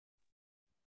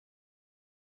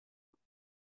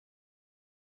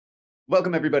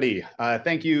Welcome, everybody.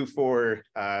 Thank you for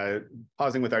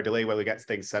pausing with our delay while we got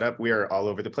things set up. We are all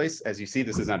over the place. As you see,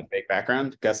 this is not a fake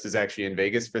background. Gust is actually in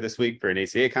Vegas for this week for an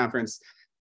ACA conference.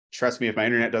 Trust me, if my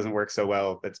internet doesn't work so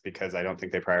well, that's because I don't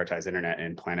think they prioritize internet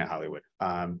in Planet Hollywood.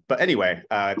 But anyway,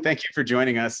 thank you for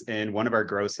joining us in one of our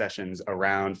growth sessions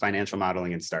around financial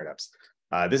modeling and startups.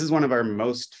 This is one of our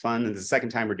most fun, and this is the second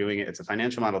time we're doing it. It's a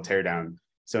financial model teardown.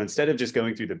 So instead of just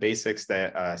going through the basics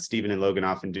that Stephen and Logan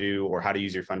often do, or how to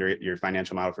use your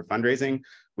financial model for fundraising,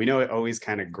 we know it always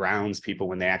kind of grounds people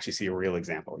when they actually see a real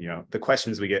example. You know, the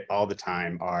questions we get all the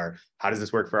time are, how does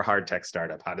this work for a hard tech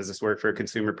startup? How does this work for a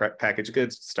consumer packaged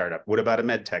goods startup? What about a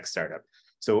med tech startup?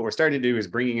 So what we're starting to do is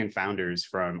bringing in founders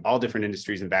from all different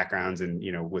industries and backgrounds,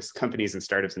 and with companies and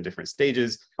startups in different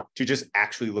stages, to just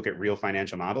actually look at real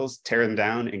financial models, tear them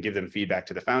down, and give them feedback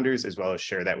to the founders, as well as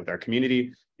share that with our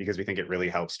community, because we think it really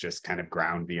helps just kind of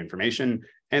ground the information.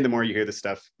 And the more you hear this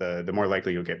stuff, the more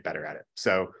likely you'll get better at it.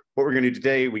 So what we're going to do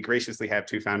today, we graciously have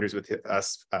two founders with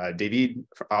us, David,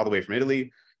 all the way from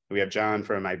Italy. We have John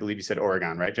from, I believe you said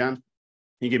Oregon, right, John?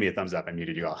 You give me a thumbs up. I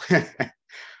muted you all.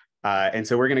 And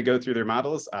so we're going to go through their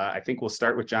models. I think we'll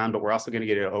start with John, but we're also going to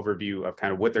get an overview of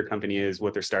kind of what their company is,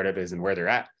 what their startup is, and where they're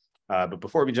at. But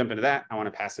before we jump into that, I want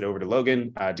to pass it over to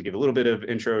Logan to give a little bit of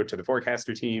intro to the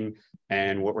Forecastr team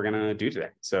and what we're going to do today.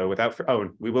 So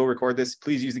we will record this.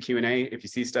 Please use the Q&A. If you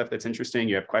see stuff that's interesting,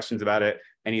 you have questions about it,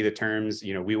 any of the terms,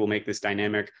 we will make this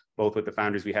dynamic, both with the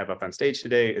founders we have up on stage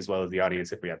today, as well as the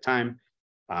audience if we have time.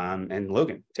 And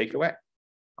Logan, take it away.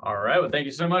 All right. Well, thank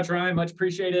you so much, Ryan. Much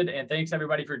appreciated. And thanks,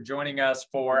 everybody, for joining us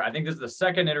for, I think this is the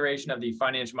second iteration of the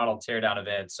Financial Model Teardown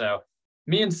event. So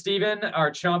me and Steven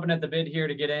are chomping at the bit here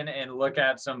to get in and look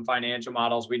at some financial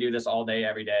models. We do this all day,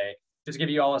 every day. Just give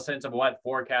you all a sense of what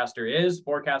Forecastr is.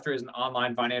 Forecastr is an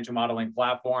online financial modeling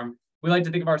platform. We like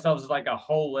to think of ourselves as like a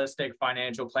holistic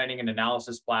financial planning and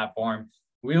analysis platform.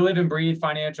 We live and breathe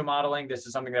financial modeling. This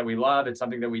is something that we love. It's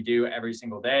something that we do every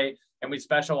single day. And we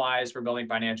specialize for building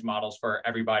financial models for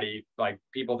everybody, like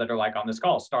people that are like on this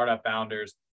call, startup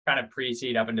founders, kind of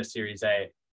pre-seed up into Series A.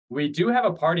 We do have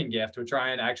a parting gift, which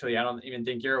Ryan, actually, I don't even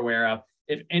think you're aware of.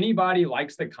 If anybody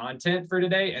likes the content for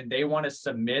today and they want to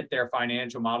submit their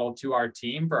financial model to our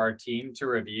team for our team to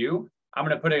review, I'm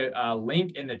going to put a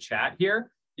link in the chat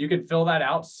here. You can fill that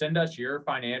out, send us your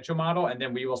financial model, and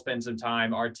then we will spend some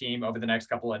time, our team, over the next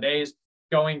couple of days,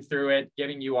 going through it,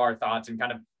 giving you our thoughts, and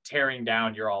kind of tearing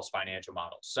down your all's financial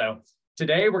models. So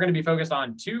today we're going to be focused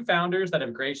on two founders that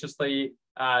have graciously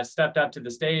stepped up to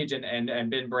the stage and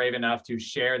been brave enough to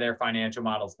share their financial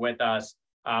models with us,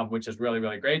 which is really,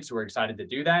 really great. So we're excited to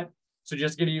do that. So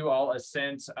just give you all a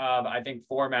sense of, I think,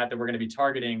 format that we're going to be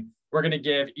targeting. We're going to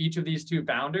give each of these two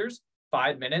founders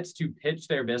 5 minutes to pitch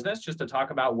their business, just to talk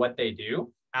about what they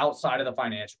do outside of the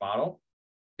financial model.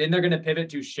 Then they're going to pivot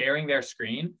to sharing their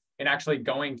screen and actually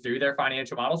going through their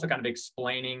financial model. So kind of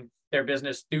explaining their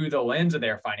business through the lens of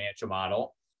their financial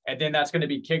model. And then that's going to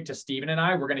be kicked to Steven and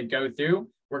I. We're going to go through,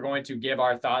 we're going to give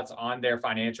our thoughts on their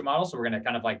financial model. So we're going to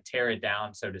kind of like tear it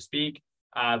down, so to speak.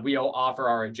 We'll offer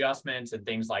our adjustments and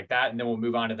things like that. And then we'll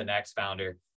move on to the next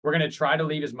founder. We're going to try to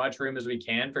leave as much room as we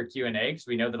can for Q&A, because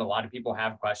we know that a lot of people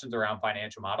have questions around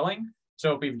financial modeling.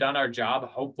 So if we've done our job,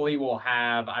 hopefully we'll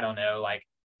have, I don't know, like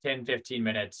 10, 15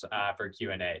 minutes for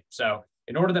Q&A. So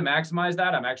in order to maximize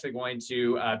that, I'm actually going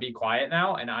to be quiet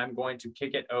now, and I'm going to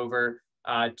kick it over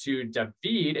to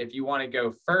David, if you want to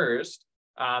go first.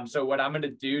 So what I'm going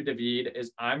to do, David,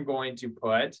 is I'm going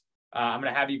to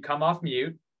have you come off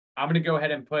mute. I'm going to go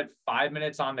ahead and put 5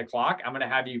 minutes on the clock. I'm going to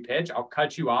have you pitch. I'll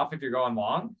cut you off if you're going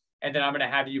long. And then I'm going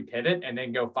to have you pivot and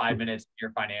then go 5 minutes to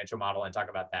your financial model and talk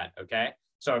about that. Okay.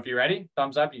 So if you're ready,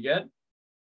 thumbs up, you good?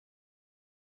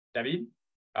 David?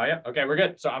 Oh, yeah. Okay, we're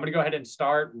good. So I'm going to go ahead and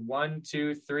start 1,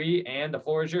 2, 3, and the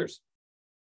floor is yours.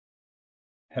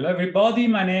 Hello, everybody.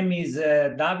 My name is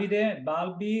Davide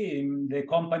Balbi. The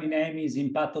company name is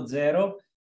Impatto Zero.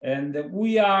 And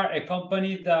we are a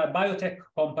company, the biotech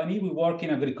company. We work in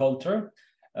agriculture.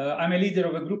 I'm a leader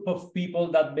of a group of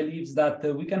people that believes that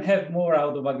we can have more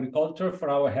out of agriculture for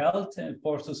our health and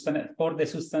for the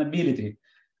sustainability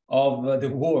of the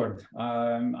world.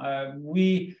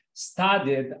 We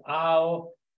studied how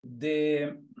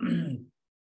the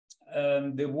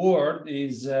world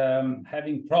is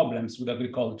having problems with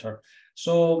agriculture.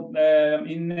 So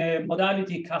in a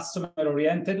modality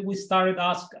customer-oriented, we started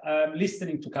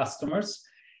listening to customers,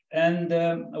 and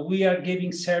we are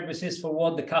giving services for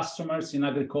what the customers in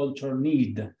agriculture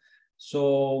need.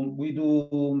 So we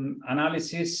do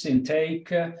analysis,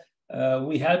 intake.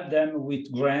 We help them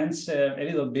with grants a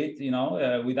little bit,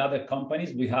 with other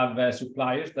companies. We have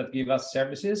suppliers that give us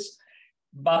services.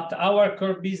 But our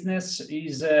core business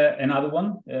is another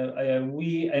one.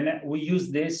 We use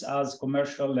this as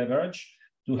commercial leverage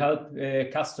to help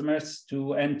customers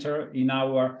to enter in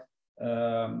our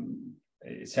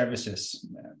services.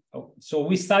 So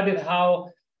we studied how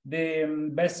the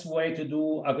best way to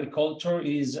do agriculture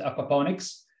is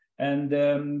aquaponics. And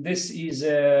this is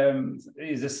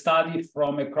a study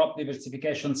from a crop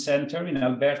diversification center in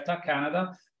Alberta,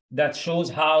 Canada, that shows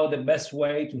how the best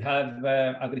way to have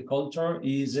agriculture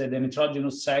is the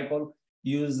nitrogenous cycle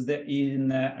used in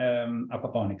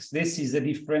aquaponics. This is the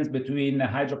difference between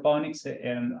hydroponics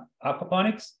and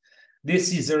aquaponics.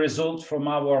 This is a result from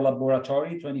our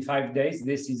laboratory, 25 days.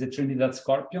 This is a Trinidad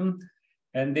scorpion.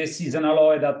 And this is an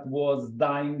alloy that was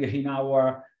dying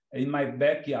in my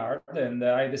backyard. And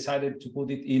I decided to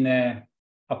put it in a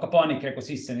aquaponic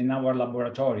ecosystem in our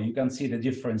laboratory. You can see the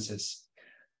differences.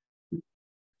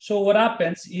 So what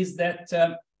happens is that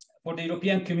for the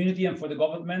European community and for the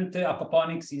government,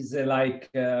 aquaponics is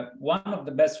one of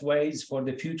the best ways for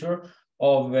the future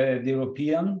of the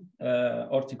European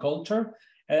horticulture.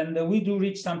 And we do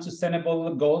reach some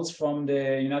sustainable goals from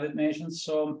the United Nations.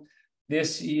 So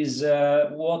this is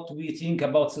what we think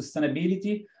about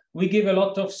sustainability. We give a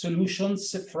lot of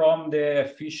solutions from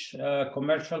the fish,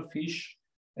 commercial fish.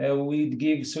 We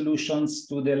give solutions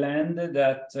to the land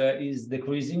that is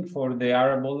decreasing for the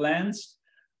arable lands.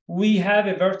 We have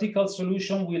a vertical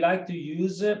solution we like to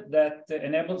use that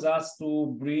enables us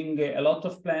to bring a lot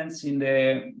of plants in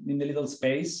the little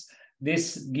space.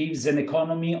 This gives an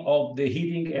economy of the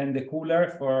heating and the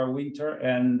cooler for winter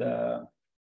and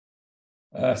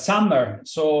summer.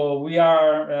 So we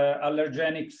are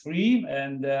allergenic free,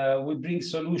 and we bring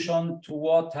solution to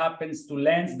what happens to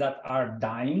lands that are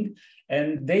dying,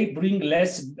 and they bring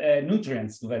less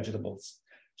nutrients to vegetables.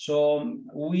 So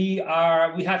we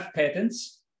have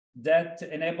patents that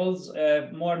enables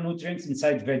more nutrients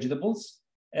inside vegetables,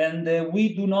 and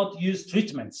we do not use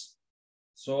treatments.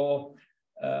 So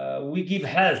we give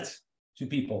health to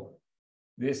people.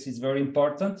 This is very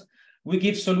important. We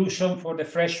give solution for the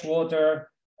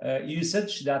freshwater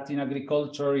usage that in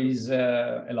agriculture is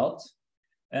a lot.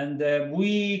 And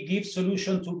we give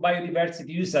solution to biodiversity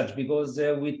usage because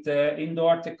with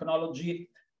indoor technology,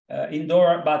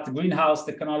 but greenhouse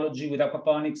technology with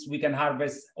aquaponics, we can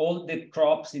harvest all the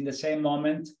crops in the same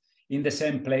moment, in the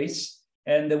same place.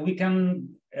 And we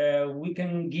can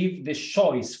give the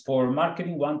choice for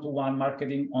marketing one-to-one,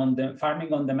 marketing on the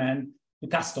farming on demand to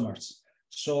customers.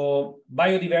 So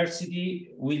biodiversity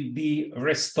will be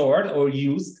restored or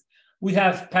used. We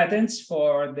have patents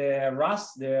for the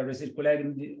RAS, the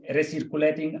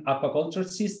recirculating aquaculture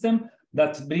system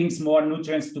that brings more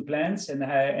nutrients to plants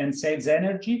and saves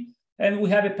energy. And we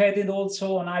have a patent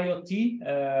also on IoT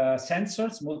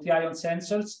sensors, multi-ion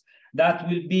sensors, that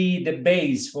will be the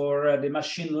base for the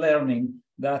machine learning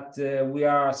that we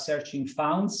are searching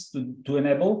funds to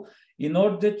enable in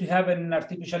order to have an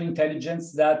artificial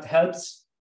intelligence that helps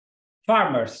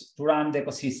farmers to run the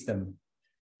ecosystem.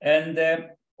 And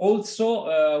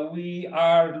also, we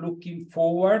are looking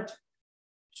forward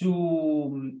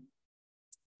to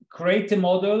create a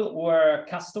model where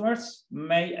customers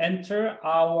may enter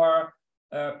our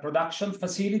production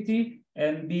facility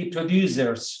and be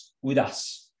producers with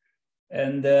us.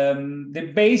 And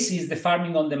the base is the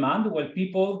farming on demand, where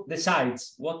people decide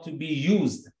what to be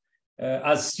used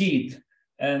as seed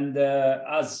and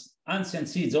as ancient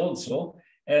seeds also.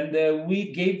 And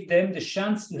we gave them the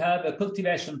chance to have a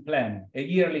cultivation plan, a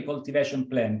yearly cultivation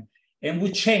plan. And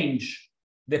we change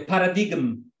the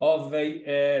paradigm of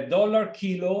a $1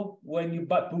 kilo when you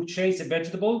purchase a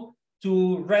vegetable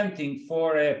to renting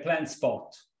for a plant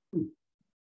spot.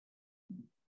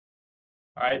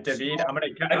 All right, David, I'm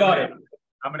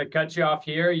gonna cut you off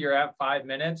here. You're at 5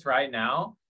 minutes right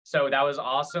now. So that was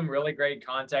awesome, really great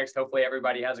context. Hopefully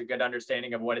everybody has a good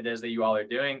understanding of what it is that you all are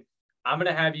doing. I'm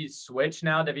gonna have you switch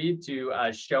now, David, to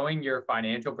showing your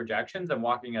financial projections and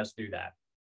walking us through that.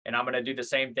 And I'm gonna do the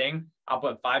same thing. I'll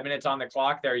put 5 minutes on the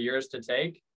clock. They're yours to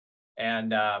take.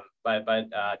 And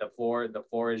the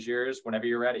floor is yours whenever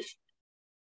you're ready.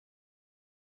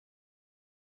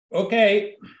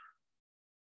 Okay.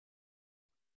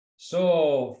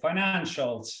 So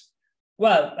financials.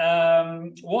 Well,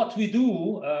 what we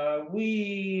do,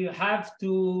 we have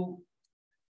to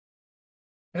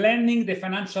planning the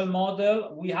financial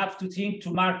model. We have to think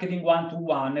to marketing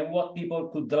one-to-one and what people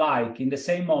could like in the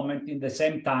same moment, in the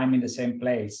same time, in the same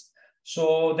place.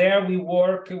 So there we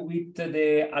work with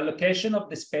the allocation of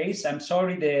the space. I'm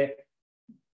sorry,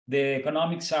 the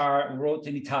economics are wrote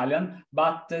in Italian,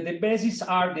 but the basis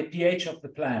are the pH of the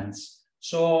plants.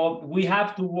 So we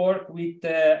have to work with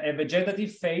a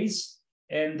vegetative phase,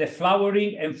 and the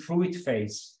flowering and fruit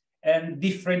phase, and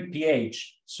different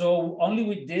pH. So only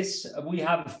with this, we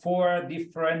have 4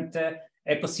 different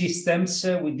ecosystems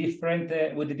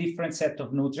with a different set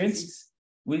of nutrients.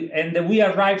 We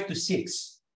arrived to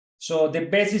 6. So the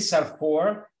bases are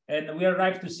 4, and we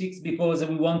arrived to 6 because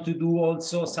we want to do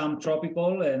also some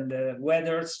tropical, and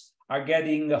weathers are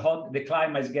getting hot. The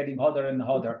climate is getting hotter and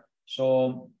hotter.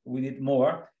 So we need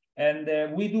more.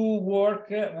 And we do work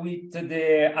with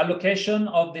the allocation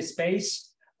of the space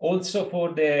also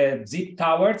for the zip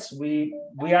towers we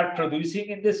are producing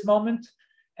in this moment.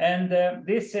 And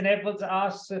this enables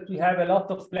us to have a lot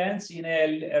of plants in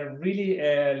a really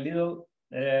little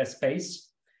space.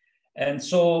 And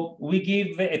so we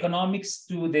give economics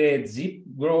to the zip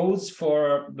grows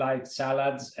for like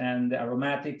salads and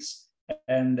aromatics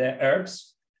and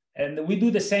herbs. And we do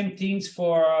the same things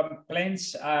for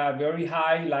plants very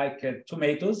high, like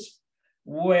tomatoes,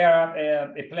 where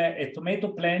a tomato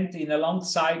plant in a long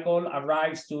cycle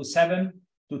arrives to 7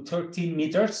 to 13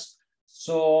 meters.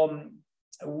 So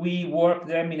we work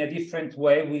them in a different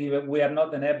way. We are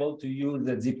not able to use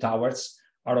the zip towers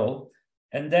at all.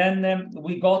 And then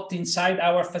we got inside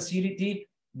our facility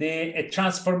a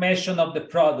transformation of the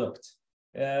product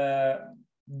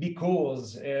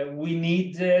because we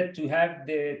need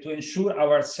to ensure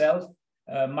ourselves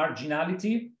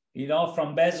marginality. You know,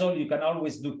 from basil, you can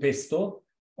always do pesto,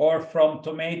 or from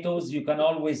tomatoes, you can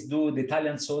always do the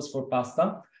Italian sauce for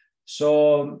pasta.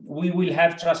 So we will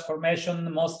have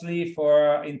transformation mostly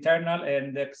for internal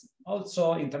and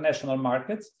also international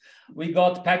markets. We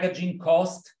got packaging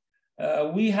cost.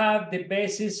 We have the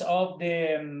basis of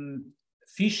the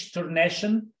fish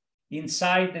turnation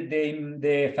inside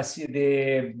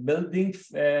the building,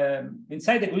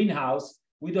 inside the greenhouse.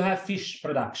 We do have fish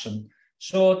production.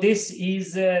 So this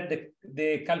is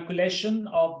the calculation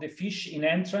of the fish in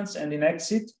entrance and in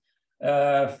exit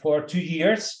for 2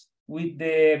 years, with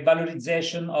the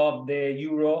valorization of the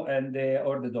euro and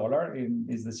or the dollar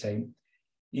is the same.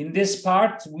 In this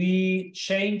part, we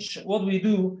change what we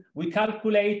do. We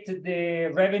calculate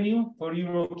the revenue per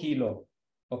euro kilo,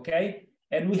 okay?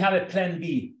 And we have a plan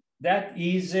B. That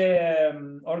is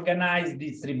organized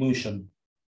distribution.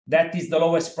 That is the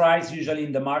lowest price usually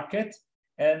in the market.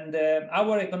 And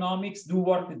our economics do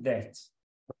work with that.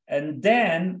 And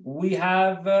then we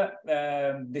have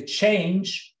the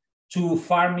change to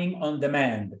farming on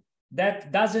demand.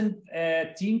 That doesn't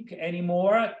think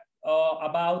anymore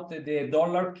about the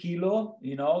dollar kilo.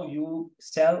 You know, you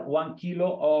sell 1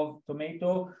 kilo of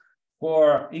tomato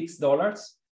for X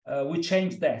dollars. We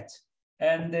change that.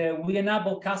 And we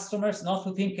enable customers not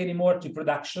to think anymore to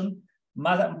production,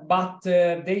 but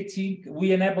they think,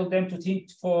 we enable them to think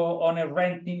on a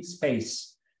renting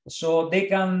space. So they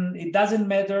can, it doesn't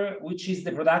matter which is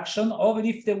the production, or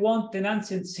if they want an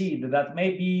ancient seed that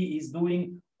maybe is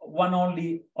doing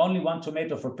only one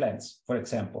tomato for plants, for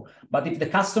example. But if the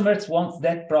customers want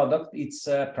that product, it's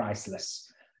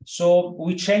priceless. So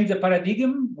we change the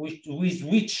paradigm, we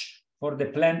switch for the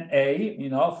plant A, you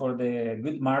know, for the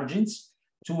good margins,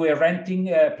 to a renting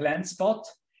plant spot.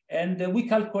 And we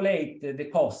calculate the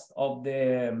cost of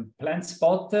the plant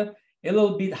spot a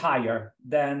little bit higher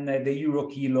than the euro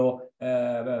kilo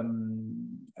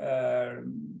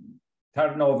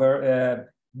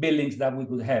turnover billings that we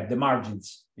could have. The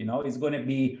margins, you know, is going to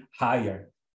be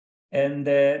higher. And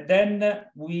then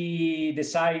we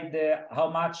decide how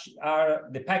much are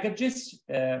the packages,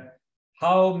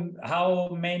 how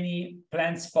many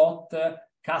plant spot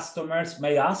customers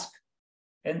may ask.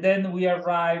 And then we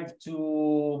arrive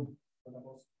to,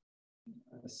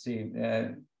 let's see,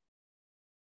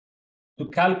 to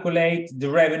calculate the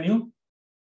revenue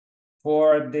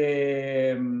for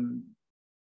the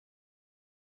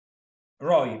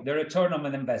ROI, the return on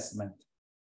an investment.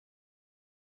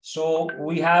 So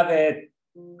we have a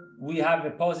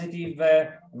positive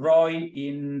ROI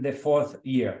in the 4th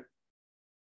year.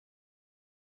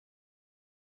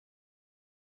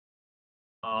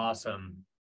 Awesome.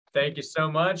 Thank you so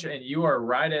much. And you are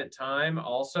right at time.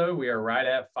 Also, we are right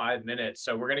at 5 minutes.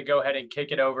 So we're going to go ahead and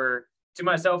kick it over to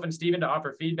myself and Stephen to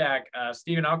offer feedback.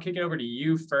 Stephen, I'll kick it over to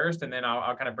you first, and then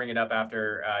I'll kind of bring it up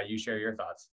after you share your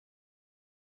thoughts.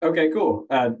 Okay, cool.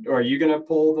 Are you going to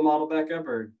pull the model back up,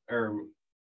 or?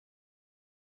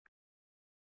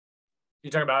 You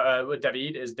talking about with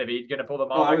David? Is David going to pull the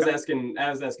model? Oh, I was asking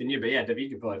you, but yeah,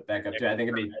 David can pull it back up too. I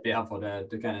think it'd be helpful to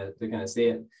kind of see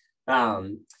it.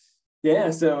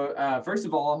 Yeah. So first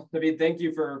of all, David, thank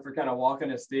you for kind of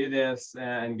walking us through this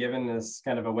and giving us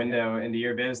kind of a window into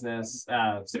your business.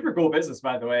 Super cool business,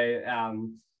 by the way,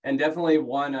 and definitely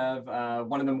one of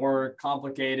the more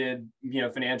complicated,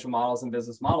 financial models and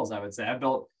business models. I would say I've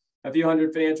built a few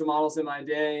hundred financial models in my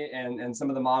day, and some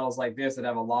of the models like this that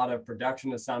have a lot of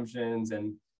production assumptions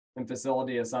and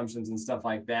facility assumptions and stuff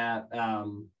like that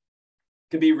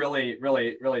could be really,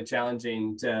 really, really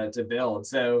challenging to build.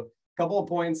 So a couple of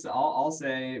points I'll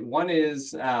say. One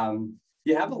is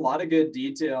you have a lot of good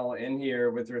detail in here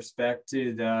with respect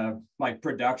to the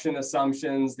production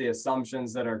assumptions, the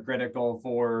assumptions that are critical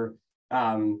for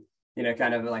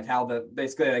kind of like how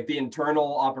basically like the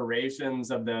internal operations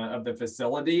of the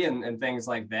facility and things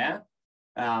like that.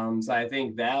 So I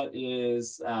think that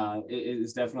is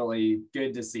definitely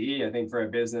good to see. I think for a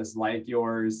business like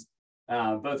yours,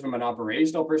 both from an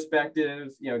operational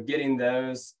perspective, getting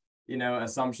those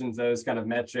assumptions, those kind of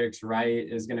metrics right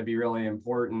is going to be really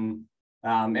important.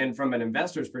 And from an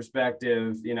investor's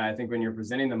perspective, I think when you're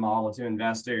presenting the model to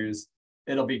investors,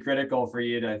 it'll be critical for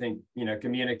you to, I think,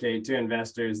 communicate to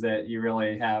investors that you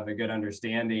really have a good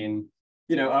understanding,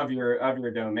 of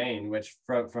your domain, which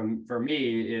for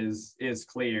me is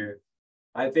clear.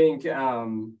 I think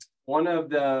one of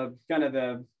the kind of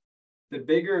the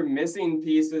bigger missing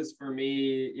pieces for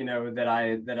me, that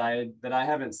I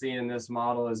haven't seen in this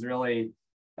model is really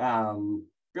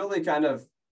kind of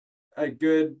a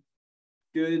good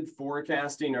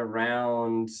forecasting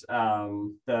around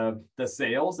the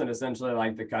sales and essentially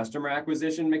like the customer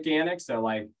acquisition mechanics. So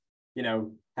like,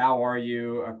 how are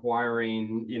you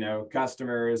acquiring,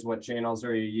 customers? What channels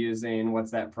are you using?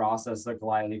 What's that process look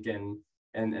like?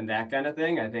 And that kind of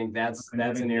thing. I think that's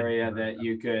an area that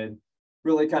you could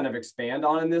really kind of expand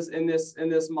on in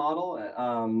this model.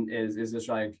 Is just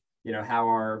like,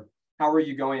 how are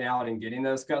you going out and getting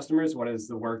those customers? What is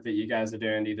the work that you guys are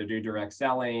doing to either do direct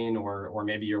selling or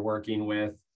maybe you're working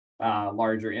with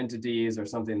larger entities or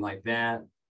something like that?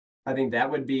 I think that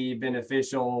would be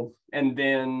beneficial. And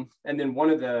then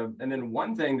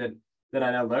one thing that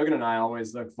I know Logan and I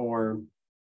always look for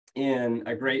in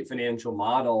a great financial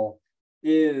model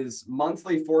is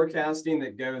monthly forecasting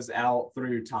that goes out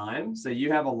through time. So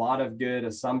you have a lot of good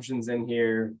assumptions in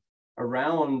here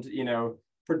around,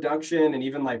 production and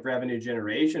even like revenue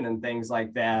generation and things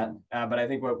like that. But I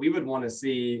think what we would want to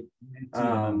see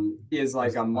is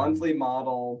like a monthly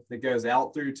model that goes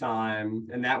out through time.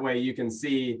 And that way you can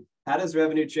see, how does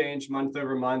revenue change month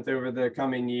over month over the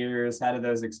coming years? How do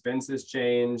those expenses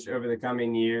change over the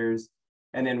coming years?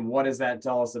 And then what does that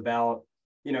tell us about,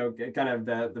 kind of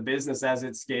the business as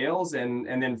it scales? And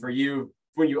then for you,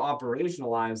 when you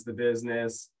operationalize the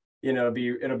business, it'll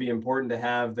be important to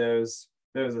have those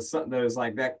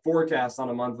like that forecast on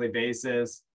a monthly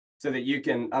basis so that you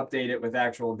can update it with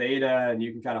actual data and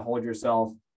you can kind of hold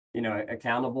yourself,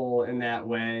 accountable in that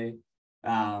way.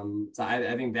 So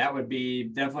I think that would be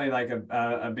definitely like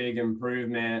a big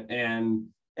improvement, and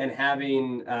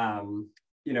having,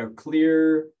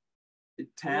 clear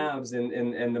tabs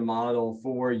in the model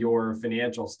for your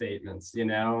financial statements,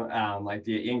 like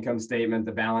the income statement,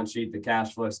 the balance sheet, the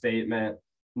cash flow statement,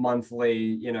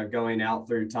 monthly, going out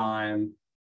through time.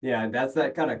 Yeah, that's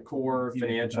that kind of core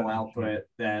financial output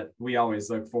that we always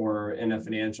look for in a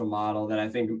financial model that I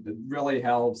think really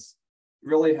helps,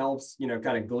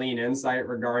 kind of glean insight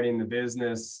regarding the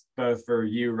business, both for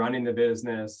you running the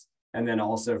business and then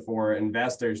also for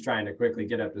investors trying to quickly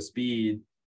get up to speed,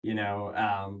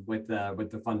 with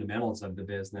the fundamentals of the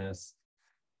business.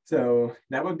 So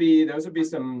those would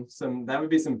be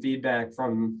some feedback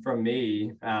from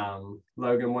me.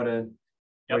 Logan, what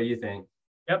do you think?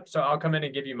 Yep. So I'll come in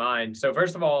and give you mine. So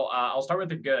first of all, I'll start with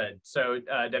the good. So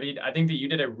David, I think that you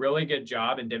did a really good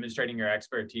job in demonstrating your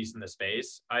expertise in the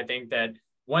space. I think that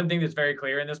one thing that's very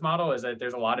clear in this model is that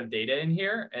there's a lot of data in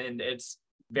here, and it's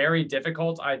very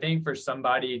difficult, I think, for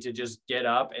somebody to just get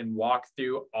up and walk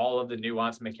through all of the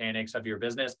nuanced mechanics of your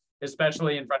business,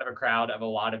 especially in front of a crowd of a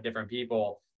lot of different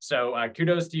people. So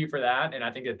kudos to you for that. And I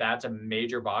think that that's a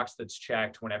major box that's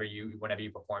checked whenever you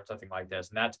perform something like this.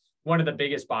 And that's one of the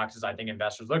biggest boxes I think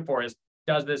investors look for is,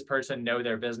 does this person know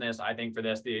their business? I think for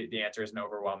this, the answer is an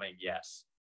overwhelming yes.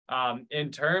 In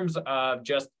terms of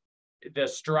just the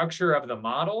structure of the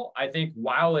model, I think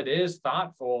while it is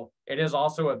thoughtful, it is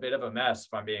also a bit of a mess,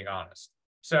 if I'm being honest.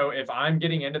 So if I'm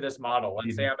getting into this model,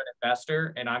 let's say I'm an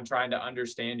investor and I'm trying to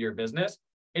understand your business,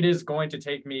 it is going to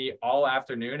take me all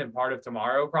afternoon and part of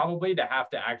tomorrow probably to have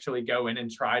to actually go in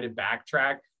and try to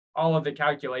backtrack all of the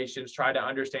calculations, try to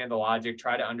understand the logic,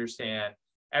 try to understand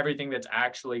everything that's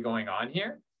actually going on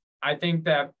here. I think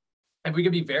that if we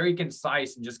could be very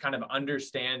concise and just kind of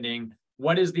understanding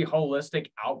what is the holistic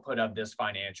output of this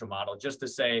financial model, just to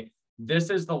say, this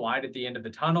is the light at the end of the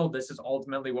tunnel. This is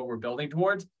ultimately what we're building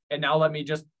towards. And now let me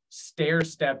just stair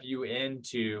step you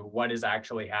into what is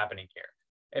actually happening here.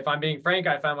 if I'm being frank,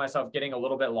 I found myself getting a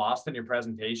little bit lost in your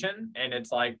presentation. And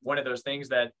it's like one of those things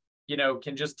that, you know,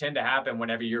 can just tend to happen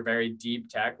whenever you're very deep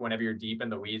tech, whenever you're deep in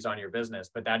the weeds on your business.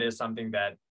 But that is something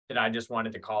that I just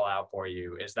wanted to call out for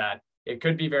you, is that it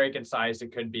could be very concise.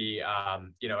 It could be,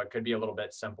 you know, it could be a little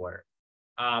bit simpler.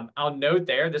 I'll note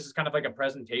there, this is kind of like a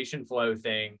presentation flow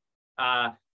thing.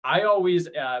 I always,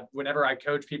 whenever I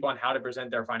coach people on how to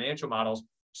present their financial models,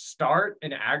 start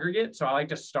in aggregate. So I like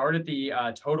to start at the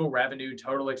total revenue,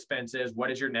 total expenses.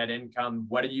 What is your net income?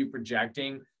 What are you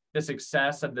projecting the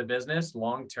success of the business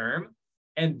long-term?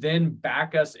 And then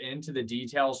back us into the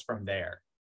details from there.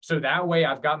 So that way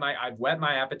I've whet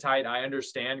my appetite. I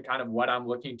understand kind of what I'm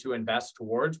looking to invest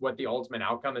towards, what the ultimate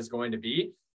outcome is going to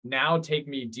be. Now take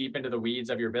me deep into the weeds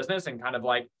of your business and kind of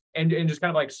like, and just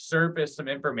kind of like surface some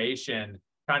information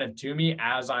kind of to me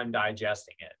as I'm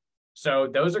digesting it. So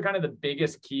those are kind of the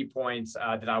biggest key points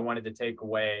that I wanted to take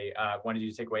away, wanted you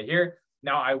to take away here.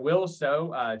 Now I will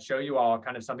show you all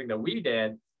kind of something that we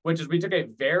did, which is we took a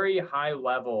very high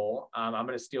level, I'm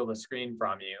going to steal the screen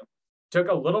from you, took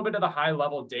a little bit of the high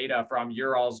level data from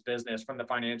your all's business, from the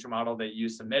financial model that you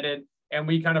submitted, and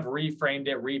we kind of reframed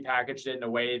it, repackaged it in a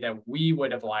way that we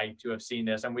would have liked to have seen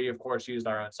this. And we, of course, used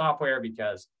our own software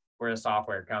because we're a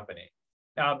software company.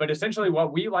 But essentially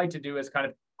what we like to do is kind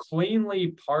of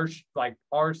cleanly parse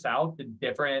out the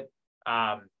different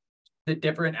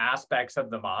aspects of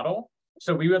the model.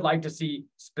 So we would like to see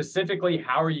specifically,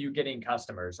 how are you getting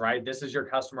customers, right? This is your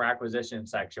customer acquisition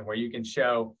section where you can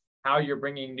show how you're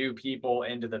bringing new people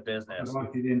into the business.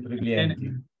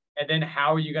 And then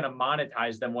how are you going to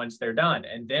monetize them once they're done?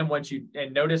 And then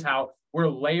and notice how we're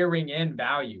layering in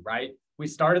value, right? We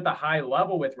start at the high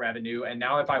level with revenue. And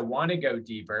now if I want to go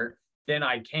deeper, then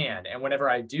I can. And whenever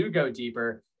I do go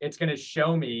deeper, it's going to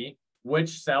show me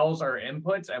which cells are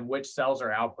inputs and which cells are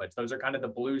outputs. Those are kind of the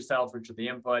blue cells, which are the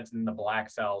inputs, and the black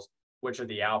cells, which are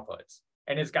the outputs.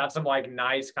 And it's got some like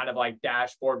nice kind of like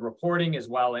dashboard reporting as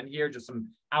well in here, just some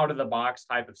out of the box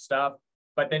type of stuff.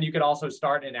 But then you could also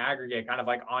start in aggregate, kind of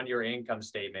like on your income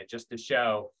statement, just to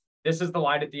show this is the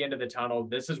light at the end of the tunnel.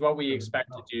 This is what we expect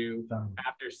to do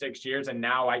after 6 years. And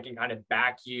now I can kind of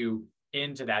back you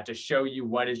into that to show you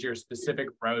what is your specific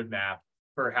roadmap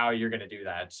for how you're going to do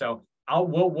that. So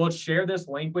we'll share this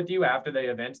link with you after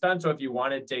the event's done. So if you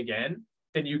want to dig in,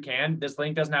 then you can. This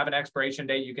link doesn't have an expiration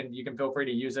date. You can feel free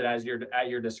to use it at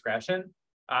your discretion.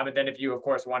 And then if you, of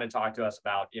course, want to talk to us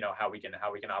about, you know, how we can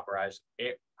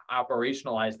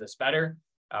operationalize this better,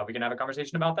 we can have a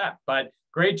conversation about that. But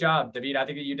great job, David. I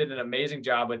think that you did an amazing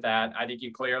job with that. I think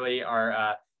you clearly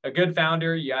are a good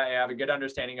founder. You have a good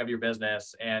understanding of your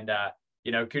business, and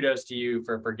you know, kudos to you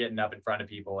for getting up in front of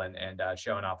people and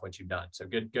showing off what you've done. So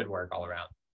good work all around.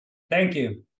 Thank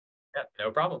you. Yeah,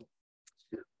 no problem.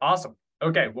 Awesome.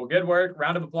 Okay, well, good work.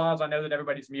 Round of applause. I know that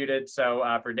everybody's muted, so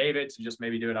for David, so just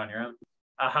maybe do it on your own.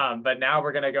 But now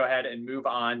we're going to go ahead and move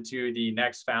on to the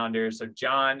next founder. So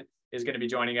John is going to be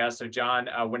joining us. So John,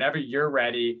 whenever you're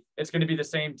ready, it's going to be the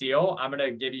same deal. I'm going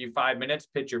to give you 5 minutes,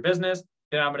 pitch your business.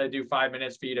 Then I'm going to do 5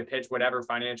 minutes for you to pitch whatever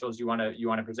financials you want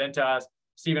to present to us.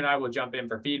 Steve and I will jump in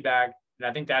for feedback. And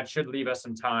I think that should leave us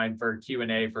some time for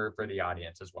Q&A for the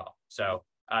audience as well. So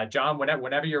John,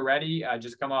 whenever you're ready,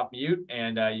 just come off mute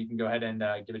and you can go ahead and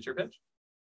give it your pitch.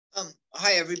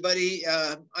 Hi, everybody.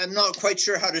 I'm not quite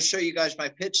sure how to show you guys my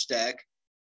pitch deck.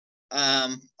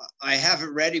 I have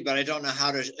it ready, but I don't know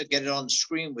how to get it on the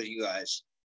screen with you guys.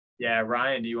 Yeah,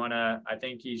 Ryan, do you want to? I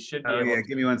think he should be able to.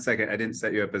 Give me 1 second. I didn't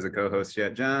set you up as a co-host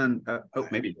yet. John,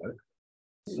 maybe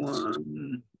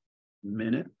 1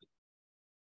 minute.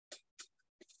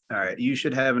 All right, you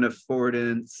should have an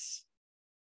affordance.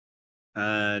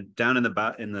 Down in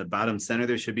the bottom center,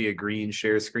 there should be a green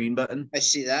share screen button. I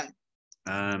see that.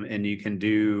 And you can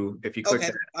do, if you click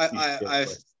okay. that. I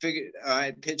figured, all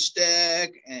right, pitch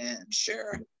deck and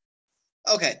share.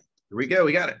 Okay. Here we go,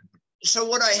 we got it. So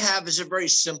what I have is a very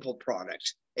simple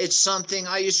product. It's something,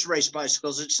 I used to race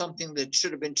bicycles. It's something that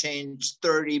should have been changed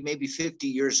 30, maybe 50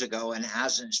 years ago and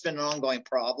hasn't. It's been an ongoing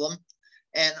problem.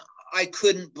 And I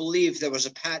couldn't believe there was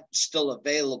a patent still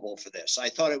available for this. I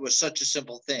thought it was such a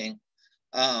simple thing.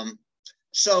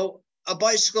 So a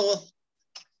bicycle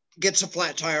gets a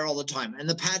flat tire all the time, and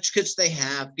the patch kits they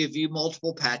have give you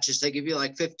multiple patches. They give you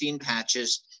like 15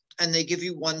 patches, and they give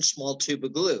you one small tube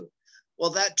of glue.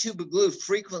 Well, that tube of glue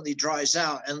frequently dries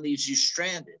out and leaves you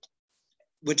stranded,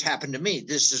 which happened to me.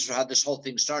 This is how this whole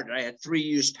thing started. I had 3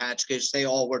 used patch kits. They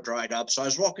all were dried up. So I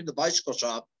was walking to the bicycle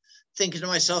shop thinking to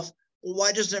myself, well,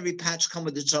 why doesn't every patch come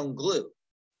with its own glue?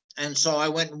 And so I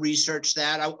went and researched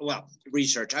that.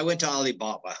 I went to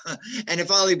Alibaba. And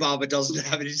if Alibaba doesn't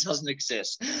have it, it doesn't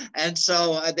exist. And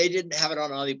so they didn't have it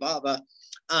on Alibaba.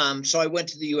 So I went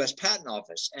to the US Patent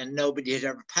Office and nobody had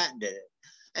ever patented it.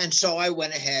 And so I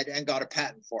went ahead and got a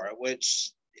patent for it,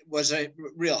 which was a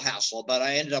real hassle, but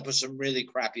I ended up with some really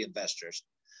crappy investors.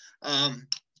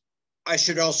 I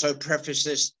should also preface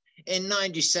this. In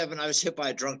 97, I was hit by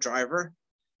a drunk driver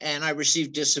and I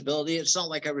received disability. It's not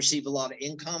like I receive a lot of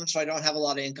income, so I don't have a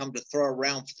lot of income to throw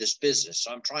around for this business.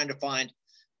 So I'm trying to find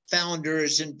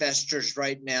founders, investors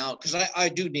right now, because I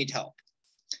do need help.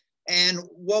 And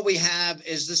what we have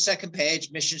is the second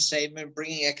page, mission statement,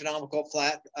 bringing economical,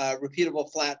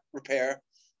 repeatable flat repair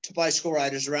to bicycle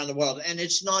riders around the world. And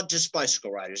it's not just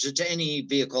bicycle riders, it's any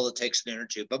vehicle that takes an inch or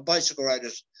two, but bicycle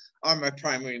riders are my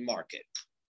primary market.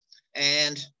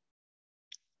 And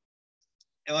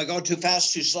am I going too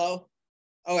fast, too slow?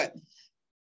 Okay.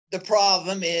 The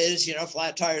problem is, you know,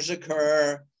 flat tires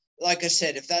occur. Like I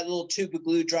said, if that little tube of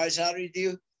glue dries out of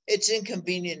you, it's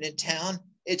inconvenient in town.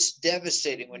 It's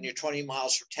devastating when you're 20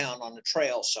 miles from town on a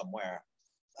trail somewhere.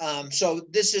 So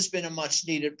this has been a much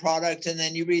needed product. And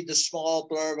then you read the small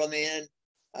blurb on the end,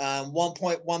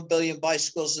 1.1 billion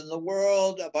bicycles in the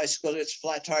world, a bicycle that's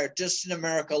flat tire just in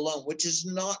America alone, which is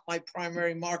not my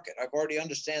primary market. I've already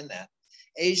understand that.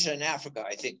 Asia and Africa,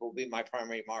 I think, will be my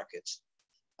primary markets.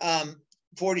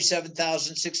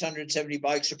 47,670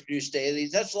 bikes are produced daily.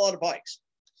 That's a lot of bikes.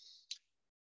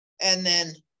 And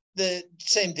then the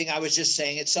same thing I was just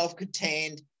saying, it's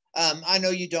self-contained. I know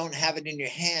you don't have it in your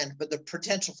hand, but the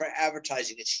potential for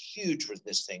advertising is huge with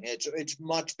this thing. It's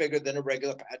much bigger than a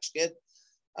regular patch kit.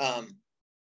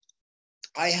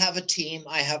 I have a team.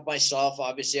 I have myself.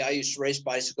 Obviously, I used to race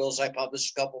bicycles. I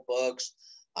published a couple books.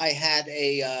 I had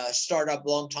a startup a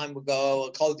long time ago,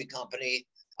 a clothing company.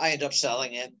 I ended up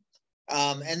selling it.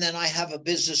 And then I have a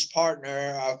business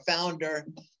partner, a founder,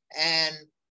 and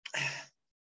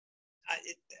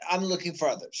I'm looking for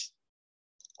others.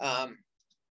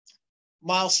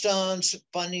 Milestones,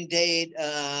 funding date,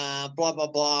 blah,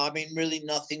 blah, blah. I mean, really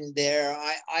nothing there.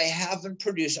 I haven't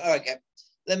produced, okay,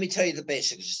 let me tell you the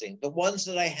basics of this thing. The ones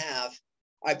that I have,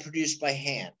 I produce by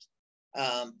hand.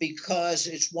 Because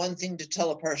it's one thing to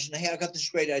tell a person, hey, I got this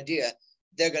great idea.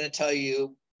 They're going to tell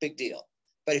you, big deal.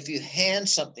 But if you hand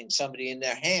somebody in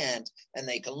their hand and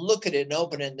they can look at it and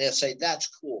open it and they'll say, that's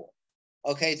cool.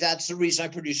 Okay, that's the reason I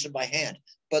produce it by hand.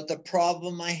 But the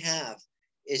problem I have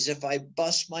is if I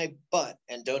bust my butt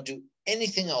and don't do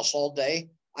anything else all day,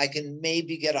 I can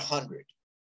maybe get 100.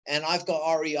 And I've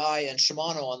got REI and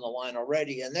Shimano on the line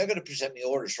already, and they're going to present me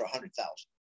orders for 100,000.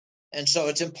 And so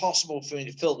it's impossible for me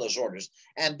to fill those orders.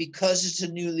 And because it's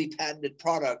a newly patented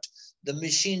product, the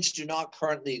machines do not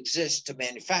currently exist to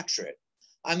manufacture it.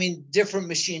 I mean, different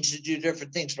machines to do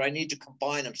different things, but I need to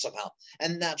combine them somehow.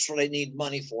 And that's what I need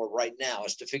money for right now,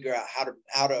 is to figure out how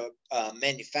to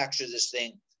manufacture this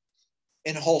thing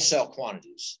in wholesale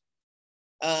quantities.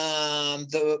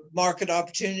 The market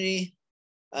opportunity,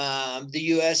 the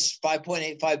US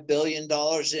 $5.85 billion in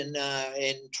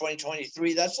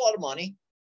 2023. That's a lot of money.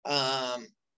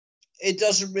 It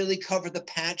doesn't really cover the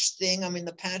patch thing. I mean,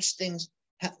 the patch things,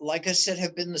 like I said,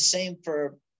 have been the same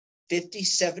for 50,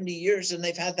 70 years, and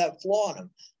they've had that flaw in them.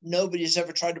 Nobody's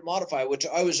ever tried to modify it, which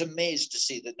I was amazed to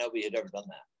see that nobody had ever done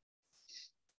that.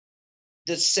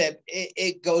 That said,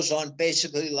 it goes on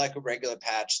basically like a regular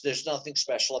patch. There's nothing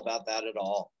special about that at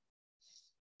all.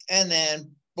 And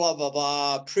then blah, blah,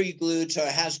 blah, pre-glued, so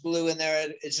it has glue in there.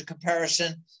 It's a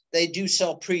comparison. They do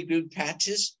sell pre-glued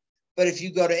patches, but if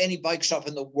you go to any bike shop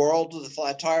in the world with a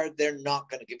flat tire, they're not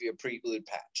going to give you a pre-glued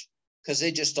patch because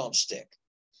they just don't stick.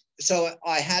 So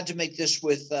I had to make this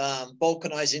with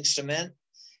vulcanizing cement,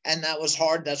 and that was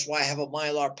hard. That's why I have a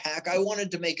Mylar pack. I wanted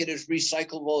to make it as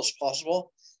recyclable as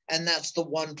possible, and that's the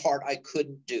one part I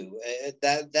couldn't do.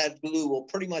 That glue will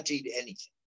pretty much eat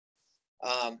anything.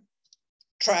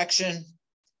 Traction,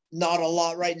 not a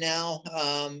lot right now.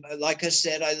 Like I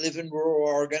said, I live in rural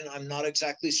Oregon. I'm not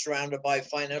exactly surrounded by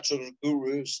financial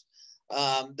gurus.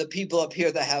 The people up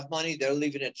here that have money, they're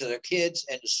leaving it to their kids,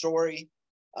 end of story.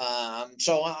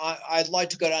 So I'd like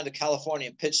to go down to California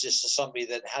and pitch this to somebody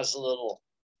that has a little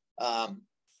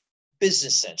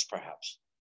business sense, perhaps.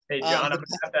 Hey, John, I'm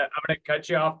gonna cut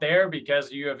you off there because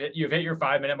you've hit your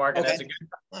 5-minute mark, and that's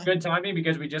a good timing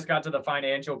because we just got to the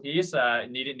financial piece,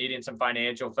 needing some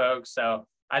financial folks. So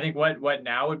I think what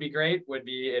now would be great would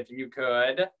be if you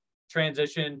could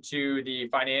transition to the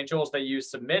financials that you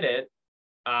submitted.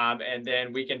 And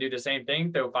then we can do the same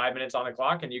thing, throw 5 minutes on the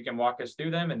clock, and you can walk us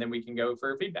through them, and then we can go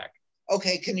for feedback.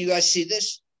 Okay, can you guys see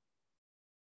this?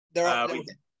 We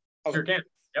sure can.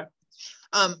 Yep.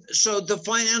 So the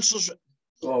financials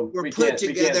were put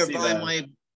together by my.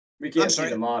 We can't see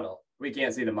the model. We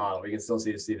can't see the model. We can still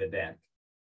see the deck.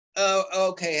 Oh,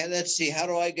 okay. Let's see. How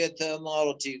do I get the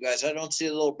model to you guys? I don't see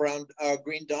a little brown,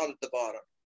 green dot at the bottom.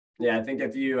 Yeah, I think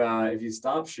if you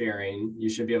stop sharing, you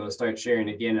should be able to start sharing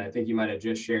again. I think you might have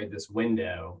just shared this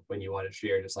window when you want to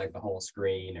share just like the whole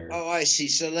screen or. Oh, I see.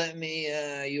 So let me,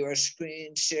 you are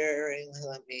screen sharing.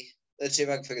 Let's see if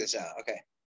I can figure this out. Okay.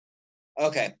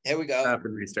 Okay, here we go. Up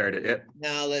and restart it. Yep.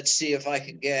 Now let's see if I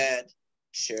can get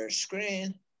share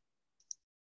screen.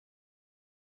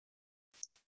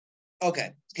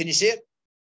 Okay, can you see it?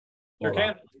 Sure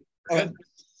can. Okay.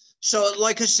 So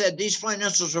like I said, these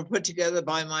financials were put together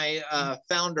by my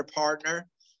founder partner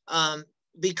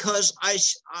because I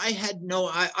had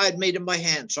made them by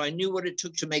hand. So I knew what it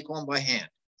took to make one by hand.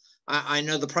 I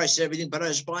know the price of everything, but I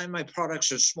was buying my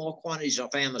products in small quantities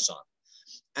off Amazon.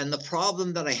 And the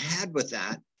problem that I had with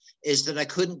that is that I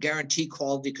couldn't guarantee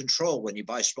quality control when you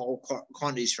buy small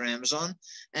quantities from Amazon.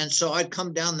 And so I'd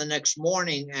come down the next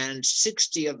morning and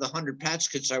 60 of the 100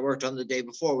 patch kits I worked on the day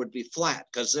before would be flat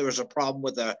because there was a problem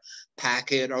with a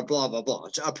packet or blah, blah, blah.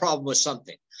 It's a problem with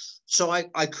something. So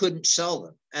I couldn't sell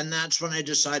them. And that's when I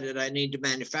decided I need to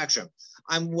manufacture them.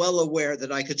 I'm well aware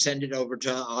that I could send it over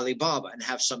to Alibaba and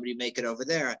have somebody make it over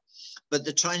there. But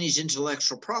the Chinese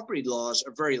intellectual property laws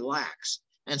are very lax.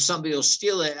 And somebody will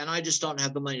steal it, and I just don't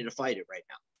have the money to fight it right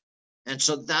now. And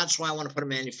so that's why I want to put a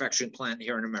manufacturing plant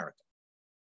here in America.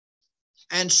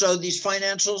 And so these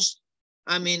financials,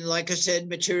 I mean, like I said,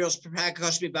 materials per pack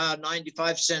cost me about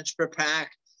 95 cents per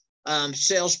pack.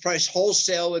 Sales price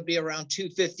wholesale would be around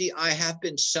 $2.50. I have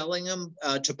been selling them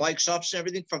to bike shops and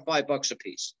everything for $5 a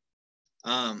piece.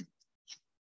 Other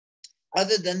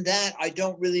than that, I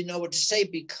don't really know what to say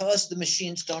because the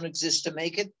machines don't exist to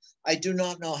make it. I do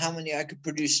not know how many I could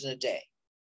produce in a day.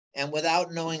 And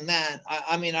without knowing that,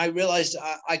 I mean, I realized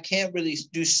I can't really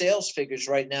do sales figures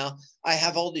right now. I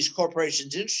have all these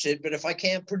corporations interested, but if I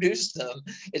can't produce them,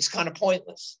 it's kind of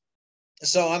pointless.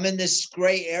 So I'm in this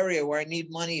gray area where I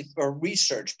need money for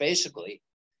research, basically.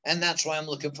 And that's why I'm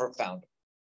looking for a founder.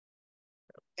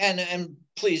 And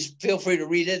please feel free to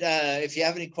read it. If you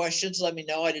have any questions, let me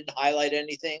know. I didn't highlight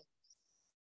anything.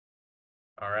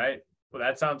 All right. Well,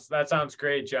 that sounds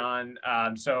great, John.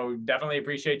 So definitely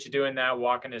appreciate you doing that,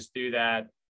 walking us through that.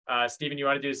 Stephen, you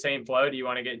want to do the same flow? Do you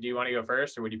want to go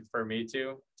first, or would you prefer me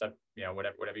to? It's up,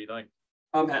 whatever you'd like.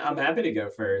 I'm happy to go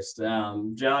first.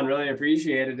 John, really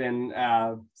appreciate it. And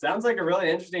sounds like a really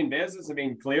interesting business. I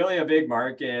mean, clearly a big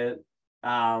market.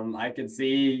 I could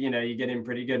see, you getting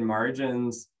pretty good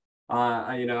margins,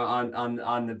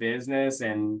 on the business,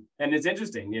 and it's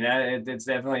interesting. It's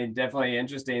definitely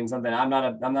interesting. Something I'm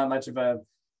not much of a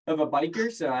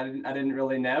biker, so I didn't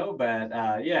really know,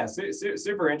 but yeah,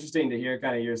 super interesting to hear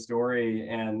kind of your story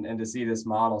and to see this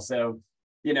model. So,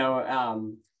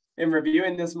 in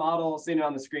reviewing this model, seeing it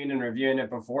on the screen and reviewing it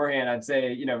beforehand, I'd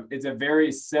say, it's a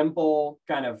very simple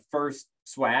kind of first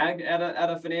swag at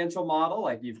a financial model.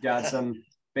 Like you've got some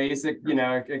basic,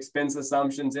 expense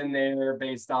assumptions in there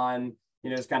based on,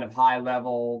 it's kind of high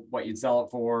level, what you'd sell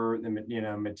it for, the,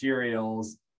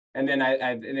 materials. And then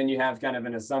and then you have kind of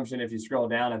an assumption, if you scroll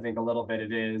down, I think a little bit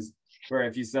it is, where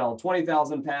if you sell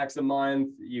 20,000 packs a month,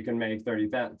 you can make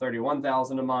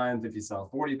 31,000 a month. If you sell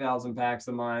 40,000 packs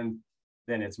a month,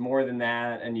 then it's more than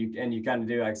that. And you kind of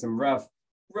do like some rough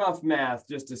math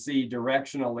just to see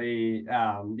directionally,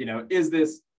 is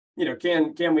this,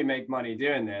 can we make money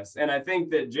doing this? And I think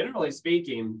that generally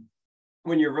speaking,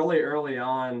 when you're really early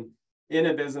on in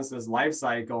a business's life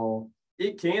cycle,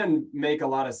 it can make a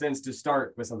lot of sense to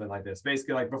start with something like this.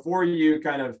 Basically, like before you're,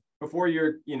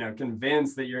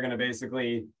 convinced that you're going to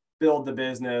basically build the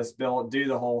business, do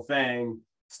the whole thing,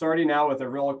 starting out with a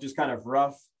real, just kind of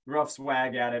rough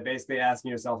swag at it, basically asking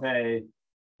yourself, hey,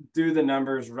 do the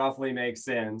numbers roughly make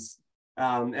sense?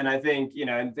 And I think,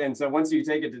 and so once you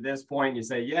take it to this point, you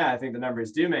say, yeah, I think the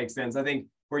numbers do make sense. I think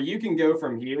where you can go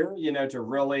from here, to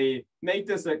really make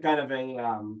this a kind of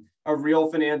a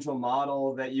real financial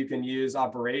model that you can use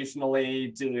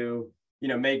operationally to,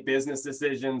 make business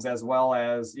decisions, as well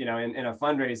as, in a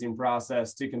fundraising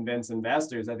process to convince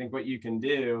investors. I think what you can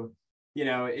do,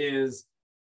 is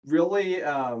really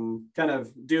kind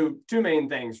of do two main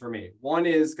things for me. One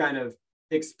is kind of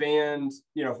expand,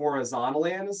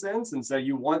 horizontally in a sense. And so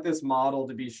you want this model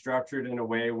to be structured in a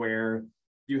way where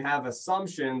you have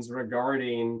assumptions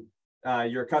regarding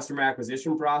your customer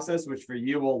acquisition process, which for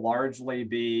you will largely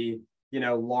be,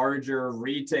 larger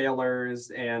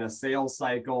retailers and a sales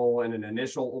cycle and an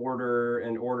initial order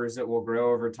and orders that will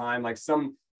grow over time. Like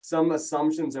some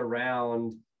assumptions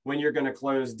around when you're going to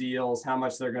close deals, how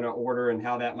much they're going to order and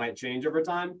how that might change over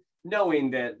time,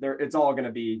 knowing that it's all going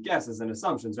to be guesses and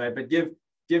assumptions, right? But give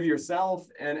give yourself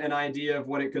an idea of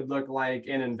what it could look like,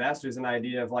 and investors an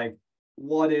idea of like,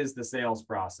 what is the sales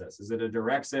process? Is it a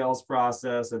direct sales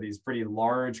process? Are these pretty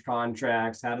large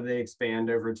contracts? How do they expand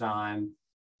over time?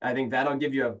 I think that'll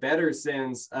give you a better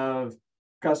sense of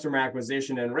customer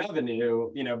acquisition and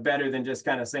revenue, you know, better than just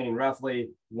kind of saying roughly,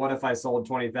 what if I sold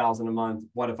 20,000 a month?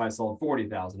 What if I sold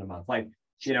 40,000 a month? Like,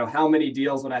 you know, how many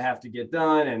deals would I have to get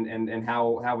done, and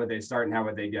how would they start and how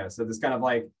would they go? So this kind of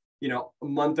like, you know,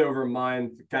 month over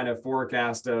month kind of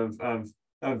forecast of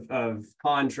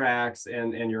contracts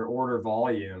and your order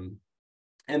volume.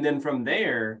 And then from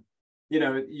there, you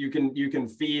know, you can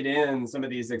feed in some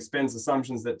of these expense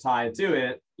assumptions that tie to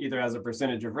it, either as a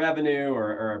percentage of revenue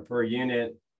or a per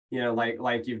unit, you know,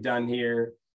 like you've done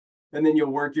here. And then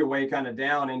you'll work your way kind of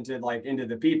down into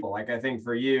the people. Like, I think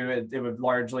for you, it would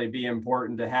largely be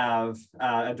important to have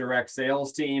a direct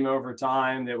sales team over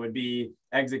time that would be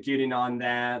executing on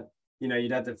that. You know,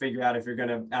 you'd have to figure out if you're going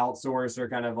to outsource or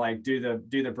kind of like do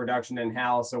the production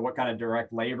in-house. So what kind of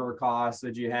direct labor costs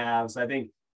did you have? So I think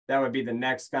that would be the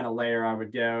next kind of layer I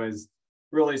would go, is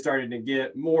really starting to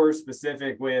get more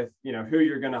specific with, you know, who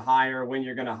you're going to hire, when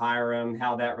you're going to hire them,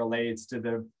 how that relates to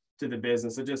the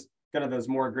business. So just kind of those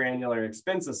more granular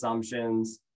expense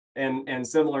assumptions, and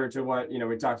similar to what, you know,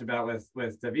 we talked about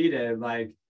with Davide,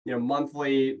 like, you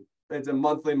know, it's a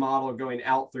monthly model going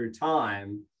out through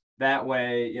time. That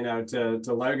way, you know,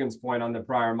 to Logan's point on the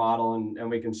prior model, and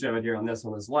we can show it here on this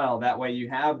one as well. That way you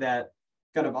have that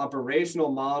kind of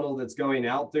operational model that's going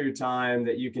out through time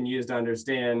that you can use to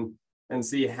understand and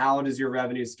see how does your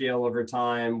revenue scale over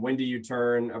time? When do you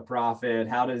turn a profit?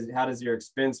 How does your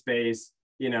expense base,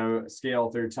 you know,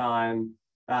 scale through time?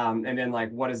 And then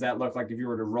like, what does that look like if you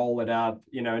were to roll it up,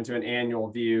 you know, into an annual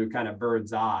view, kind of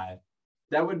bird's eye?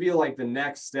 That would be like the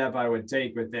next step I would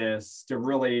take with this, to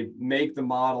really make the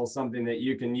model something that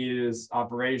you can use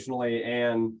operationally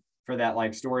and for that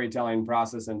like storytelling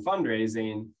process and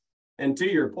fundraising. And to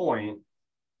your point,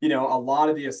 you know, a lot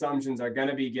of the assumptions are going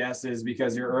to be guesses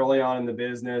because you're early on in the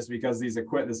business, because this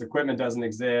equipment doesn't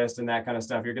exist and that kind of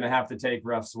stuff. You're going to have to take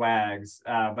rough swags.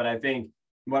 But I think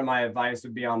what my advice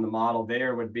would be on the model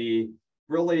there would be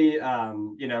really,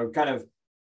 you know, kind of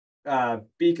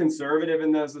be conservative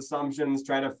in those assumptions.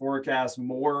 Try to forecast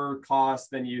more costs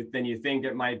than you think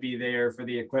it might be there for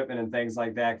the equipment and things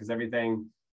like that, because everything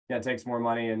takes more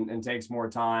money and takes more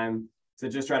time. So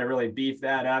just try to really beef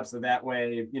that up, so that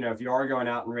way, you know, if you are going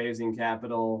out and raising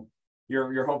capital,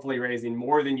 you're hopefully raising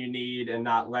more than you need and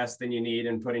not less than you need,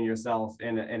 and putting yourself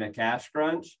in a cash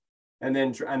crunch. And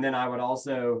then I would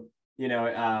also, you know,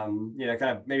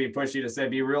 kind of maybe push you to say,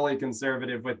 be really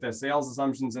conservative with the sales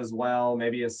assumptions as well.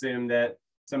 Maybe assume that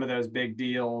some of those big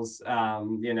deals,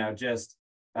 you know, just,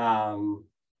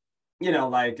 you know,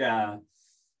 like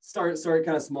start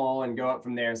kind of small and go up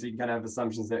from there. So you can kind of have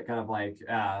assumptions that kind of like,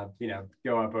 you know,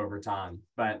 go up over time.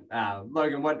 But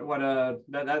Logan,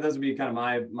 those would be kind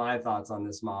of my thoughts on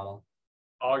this model.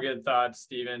 All good thoughts,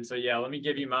 Stephen. So yeah, let me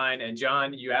give you mine. And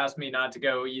John, you asked me not to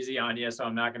go easy on you, so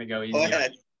I'm not going to go easy. Go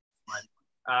ahead.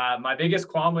 My biggest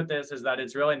qualm with this is that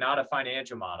it's really not a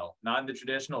financial model, not in the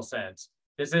traditional sense.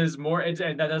 This is more,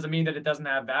 that doesn't mean that it doesn't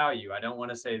have value. I don't want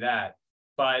to say that.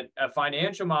 But a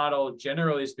financial model,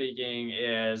 generally speaking,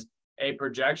 is a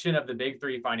projection of the big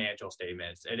three financial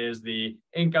statements. It is the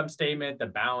income statement, the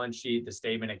balance sheet, the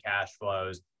statement of cash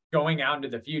flows going out into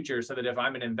the future, so that if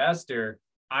I'm an investor,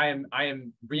 I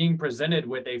am being presented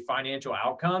with a financial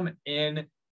outcome in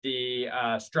the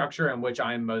structure in which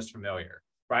I am most familiar,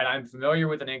 right? I'm familiar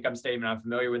with an income statement. I'm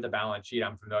familiar with the balance sheet.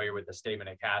 I'm familiar with the statement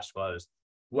of cash flows.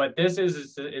 What this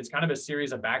is it's kind of a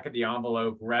series of back of the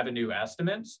envelope revenue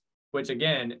estimates, which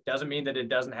again, doesn't mean that it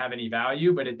doesn't have any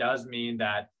value, but it does mean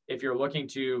that if you're looking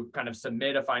to kind of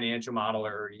submit a financial model,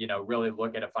 or, you know, really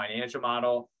look at a financial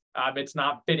model, it's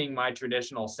not fitting my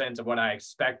traditional sense of what I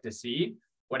expect to see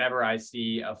whenever I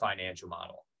see a financial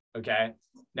model. Okay.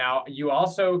 Now, you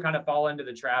also kind of fall into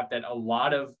the trap that a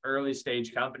lot of early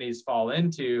stage companies fall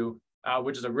into,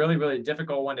 which is a really, really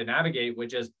difficult one to navigate,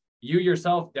 which is you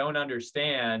yourself don't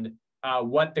understand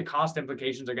what the cost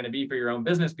implications are going to be for your own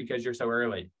business because you're so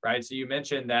early, right? So you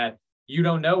mentioned that you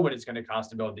don't know what it's going to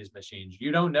cost to build these machines.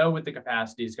 You don't know what the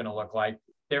capacity is going to look like.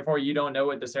 Therefore, you don't know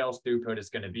what the sales throughput is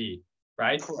going to be,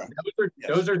 right? Correct.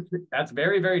 That's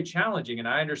very, very challenging. And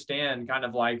I understand kind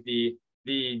of like the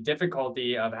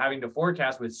difficulty of having to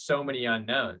forecast with so many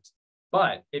unknowns.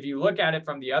 But if you look at it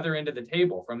from the other end of the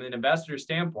table, from an investor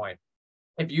standpoint,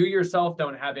 if you yourself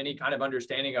don't have any kind of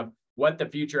understanding of what the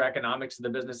future economics of the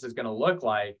business is going to look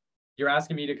like, you're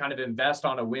asking me to kind of invest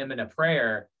on a whim and a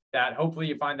prayer that hopefully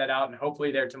you find that out, and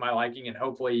hopefully they're to my liking, and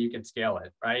hopefully you can scale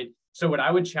it, right? So what I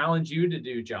would challenge you to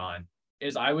do, John,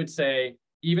 is I would say,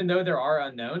 even though there are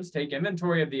unknowns, take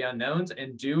inventory of the unknowns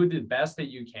and do the best that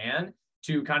you can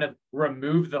to kind of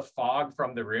remove the fog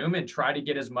from the room and try to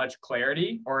get as much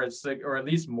clarity or at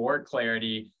least more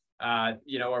clarity,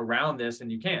 around this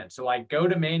and you can. So like go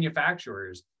to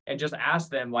manufacturers and just ask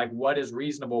them like, what is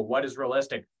reasonable? What is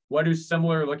realistic? What do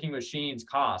similar looking machines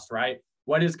cost, right?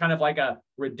 What is kind of like a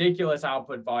ridiculous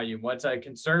output volume? What's a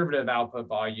conservative output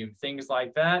volume? Things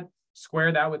like that.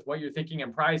 Square that with what you're thinking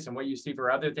in price and what you see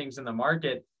for other things in the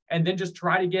market. And then just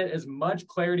try to get as much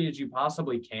clarity as you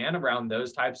possibly can around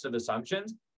those types of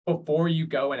assumptions before you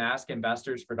go and ask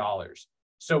investors for dollars.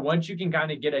 So once you can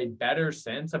kind of get a better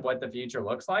sense of what the future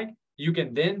looks like, you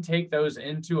can then take those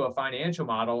into a financial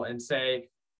model and say,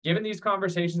 given these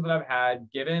conversations that I've had,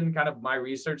 given kind of my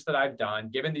research that I've done,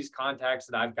 given these contacts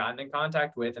that I've gotten in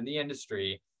contact with in the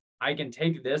industry, I can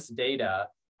take this data,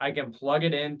 I can plug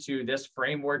it into this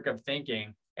framework of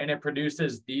thinking, and it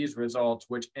produces these results,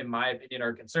 which in my opinion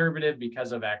are conservative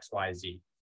because of X, Y, Z.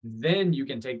 Then you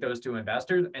can take those to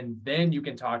investors and then you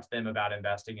can talk to them about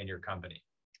investing in your company.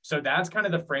 So that's kind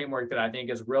of the framework that I think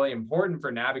is really important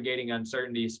for navigating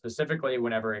uncertainty, specifically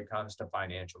whenever it comes to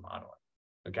financial modeling.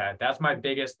 Okay, that's my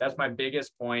biggest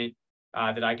point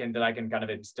that I can kind of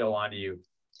instill onto you.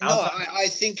 No, I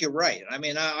think you're right. I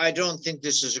mean, I don't think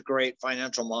this is a great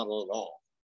financial model at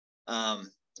all.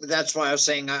 That's why I was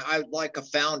saying I'd like a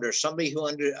founder, somebody who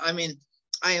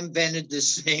I invented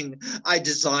this thing, I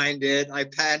designed it, I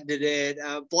patented it,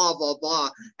 blah, blah, blah.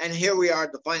 And here we are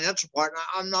at the financial part.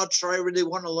 I'm not sure I really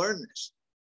want to learn this.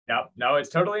 Yep. No, it's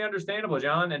totally understandable,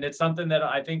 John. And it's something that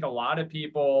I think a lot of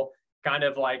people kind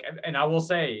of like, and I will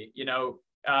say,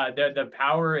 the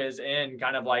power is in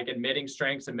kind of like admitting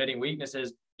strengths, admitting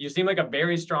weaknesses. You seem like a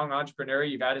very strong entrepreneur.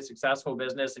 You've had a successful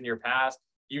business in your past.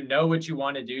 You know what you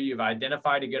want to do. You've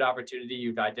identified a good opportunity.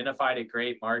 You've identified a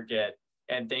great market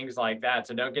and things like that.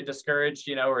 So don't get discouraged,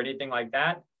 or anything like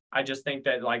that. I just think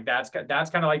that like that's kind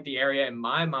of like the area in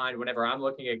my mind whenever I'm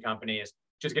looking at companies,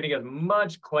 just getting as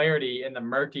much clarity in the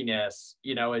murkiness,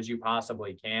 as you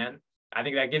possibly can. I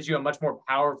think that gives you a much more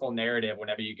powerful narrative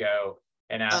whenever you go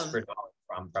and ask for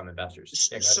dollars from investors.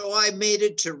 Yeah, so I made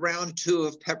it to round 2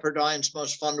 of Pepperdine's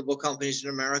most fundable companies in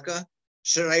America.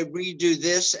 Should I redo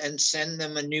this and send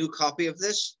them a new copy of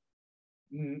this?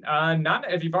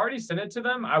 Not if you've already sent it to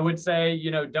them. I would say,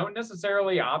 don't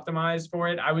necessarily optimize for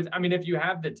it. If you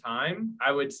have the time,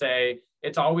 I would say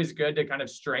it's always good to kind of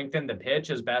strengthen the pitch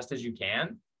as best as you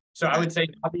can. So I would say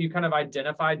now that you kind of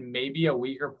identified maybe a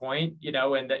weaker point,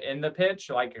 in the pitch,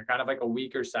 like kind of like a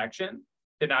weaker section,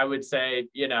 then I would say,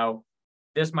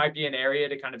 this might be an area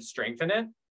to kind of strengthen it.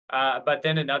 But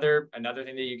then another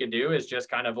thing that you could do is just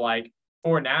kind of like,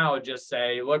 for now, just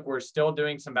say, look, we're still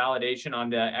doing some validation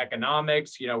on the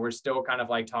economics. We're still kind of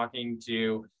like talking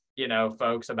to,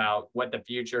 folks about what the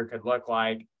future could look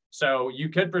like. So you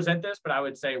could present this, but I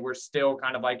would say we're still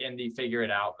kind of like in the figure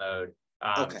it out mode.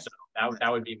 Okay. So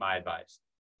that would be my advice.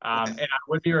 And I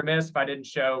would be remiss if I didn't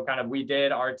show kind of,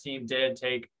 our team did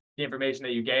take the information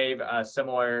that you gave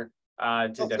similar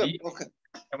to David. Okay.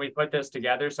 And we put this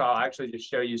together. So I'll actually just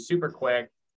show you super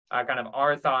quick kind of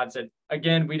our thoughts. And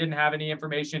again, we didn't have any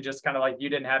information, just kind of like you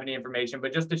didn't have any information,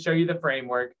 but just to show you the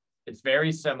framework, it's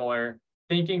very similar.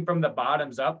 Thinking from the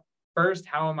bottoms up, first,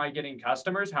 how am I getting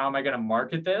customers? How am I going to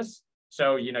market this?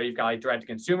 So, you've got like direct to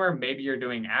consumer, maybe you're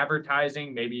doing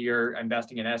advertising, maybe you're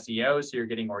investing in SEO, so you're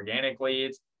getting organic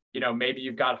leads. Maybe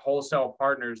you've got wholesale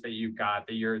partners that you've got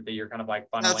that you're kind of like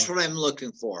funneling. That's what I'm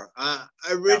looking for.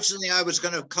 Originally, I was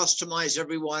going to customize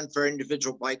everyone for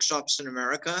individual bike shops in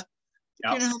America.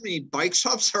 Yep. You know how many bike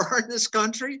shops there are in this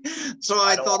country? So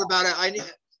I thought about it.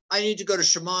 I need to go to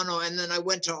Shimano, and then I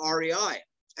went to REI,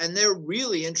 and they're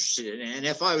really interested in it. And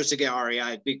if I was to get REI,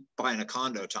 I'd be buying a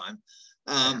condo time.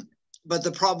 But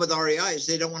the problem with REI is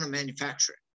they don't want to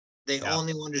manufacture it. They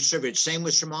only want to distribute it. Same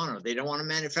with Shimano. They don't want to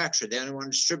manufacture it. They only want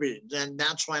to distribute it. And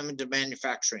that's why I'm into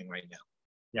manufacturing right now.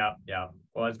 Yeah.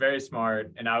 Well, it's very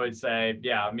smart. And I would say,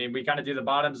 we kind of do the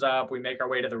bottoms up. We make our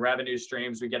way to the revenue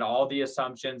streams. We get all the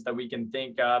assumptions that we can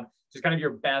think of, just kind of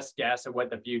your best guess of what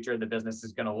the future of the business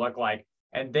is going to look like.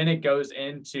 And then it goes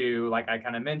into, like I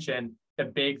kind of mentioned, the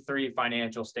big 3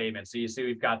 financial statements. So you see,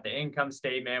 we've got the income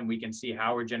statement. We can see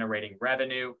how we're generating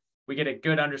revenue. We get a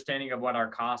good understanding of what our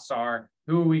costs are.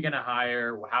 Who are we going to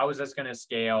hire? How is this going to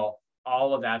scale?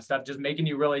 All of that stuff, just making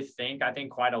you really think, I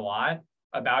think, quite a lot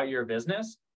about your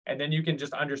business. And then you can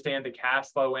just understand the cash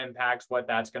flow impacts, what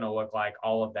that's going to look like.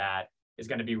 All of that is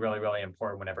going to be really, really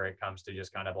important whenever it comes to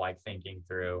just kind of like thinking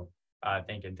through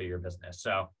your business.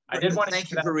 So I did want to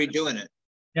thank you for redoing it.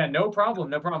 Yeah, no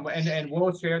problem. And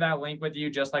we'll share that link with you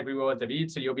just like we will with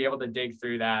David. So you'll be able to dig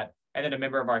through that And then a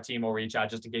member of our team will reach out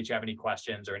just in case you have any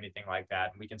questions or anything like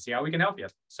that. And we can see how we can help you.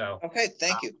 So, okay,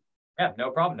 thank you. Yeah,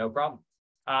 no problem. No problem.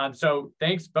 So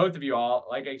thanks both of you all.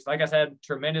 Like I said,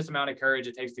 tremendous amount of courage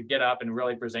it takes to get up and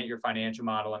really present your financial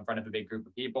model in front of a big group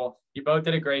of people. You both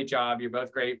did a great job. You're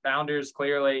both great founders,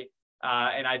 clearly.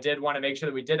 And I did want to make sure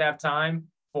that we did have time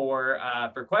for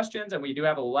questions, and we do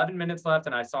have 11 minutes left.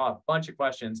 And I saw a bunch of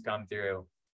questions come through.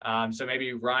 So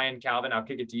maybe Ryan, Calvin, I'll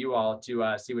kick it to you all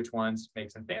to see which ones make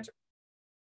sense to answer.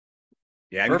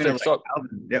 Yeah,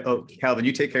 Calvin, Calvin,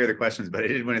 you take care of the questions, but I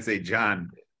did want to say, John,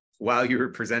 while you were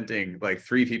presenting, like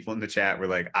 3 people in the chat were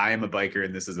like, I am a biker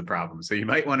and this is a problem. So you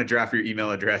might want to drop your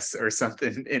email address or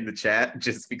something in the chat,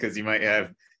 just because you might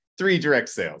have 3 direct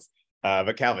sales.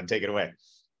 But Calvin, take it away.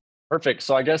 Perfect.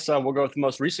 So I guess we'll go with the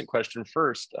most recent question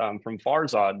first from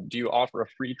Farzad. Do you offer a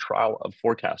free trial of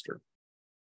Forecastr?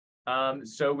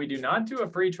 So we do not do a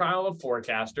free trial of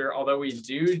Forecastr, although we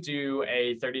do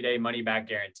a 30-day money back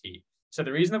guarantee. So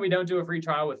the reason that we don't do a free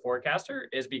trial with Forecastr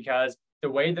is because the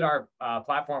way that our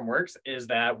platform works is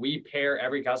that we pair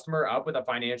every customer up with a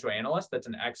financial analyst that's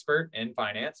an expert in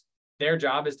finance. Their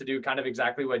job is to do kind of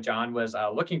exactly what John was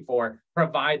looking for,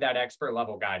 provide that expert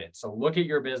level guidance. So look at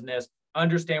your business,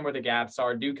 understand where the gaps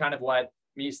are, do kind of what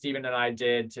me, Stephen, and I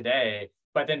did today,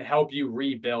 but then help you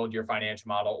rebuild your financial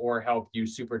model or help you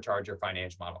supercharge your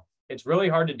financial model. It's really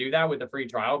hard to do that with a free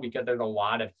trial because there's a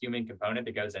lot of human component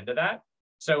that goes into that.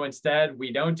 So instead,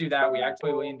 we don't do that. We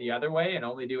actually lean the other way and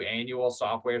only do annual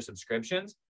software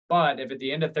subscriptions. But if at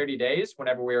the end of 30 days,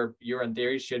 whenever you in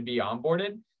theory should be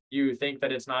onboarded, you think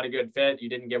that it's not a good fit, you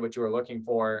didn't get what you were looking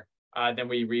for, then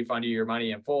we refund you your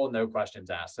money in full, no questions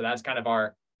asked. So that's kind of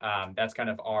our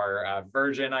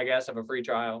version, I guess, of a free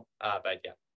trial. But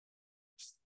yeah.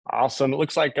 Awesome. It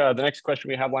looks like the next question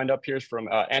we have lined up here is from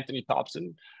Anthony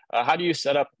Thompson. How do you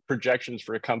set up projections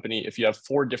for a company if you have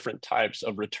 4 different types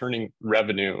of returning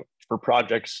revenue for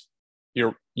projects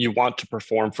you want to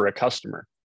perform for a customer?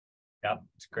 Yeah,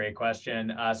 it's a great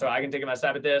question. So I can take my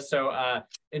stab at this. So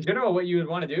in general, what you would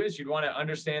want to do is you'd want to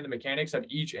understand the mechanics of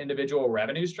each individual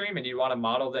revenue stream, and you want to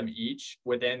model them each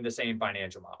within the same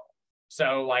financial model.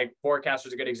 So like Forecastr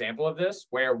is a good example of this,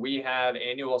 where we have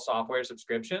annual software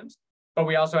subscriptions, but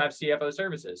we also have CFO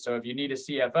services. So if you need a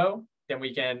CFO, then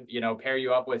we can, pair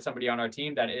you up with somebody on our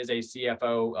team that is a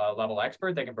CFO level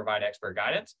expert that can provide expert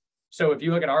guidance. So if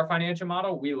you look at our financial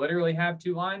model, we literally have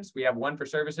 2 lines. We have one for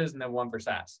services and then one for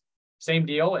SaaS. Same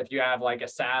deal. If you have like a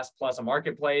SaaS plus a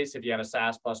marketplace, if you have a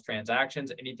SaaS plus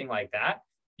transactions, anything like that,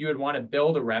 you would want to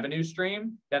build a revenue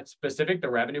stream that's specific. The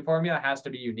revenue formula has to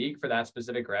be unique for that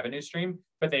specific revenue stream,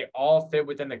 but they all fit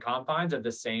within the confines of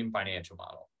the same financial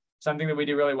model. Something that we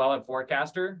do really well at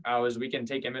Forecastr is we can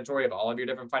take inventory of all of your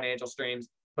different financial streams,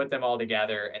 put them all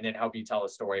together, and then help you tell a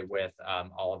story with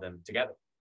all of them together.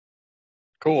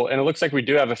 Cool. And it looks like we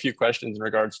do have a few questions in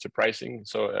regards to pricing.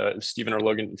 So Stephen or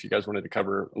Logan, if you guys wanted to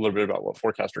cover a little bit about what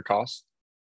Forecastr costs.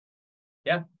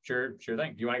 Yeah, sure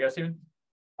thing. Do you want to go, Stephen?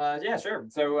 Yeah, sure.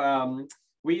 So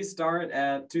we start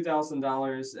at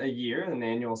 $2,000 a year, an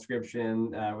annual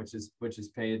subscription, which is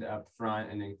paid up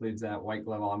front and includes that white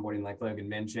glove onboarding, like Logan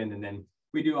mentioned. And then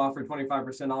we do offer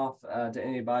 25% off to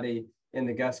anybody in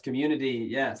the Gust community.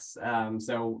 Yes.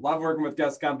 So love working with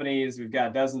Gust companies. We've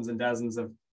got dozens and dozens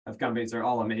of companies. They're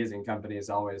all amazing companies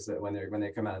always when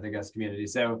they come out of the Gust community.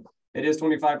 So it is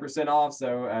 25% off.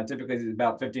 So typically it's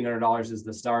about $1,500 is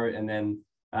the start, and then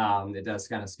it does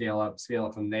kind of scale up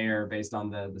from there based on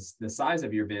the size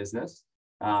of your business.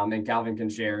 And Calvin can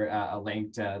share a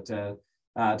link to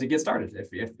get started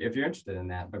if you're interested in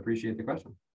that. But appreciate the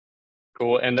question.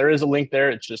 Cool. And there is a link there.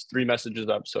 It's just 3 messages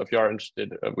up. So if you are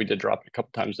interested, we did drop it a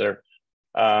couple times there.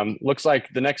 Looks like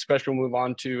the next question we'll move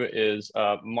on to is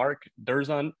Mark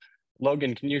Durzan.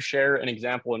 Logan, can you share an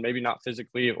example, and maybe not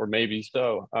physically or maybe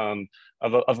so,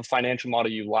 of a financial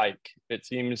model you like? It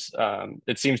seems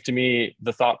to me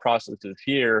the thought process is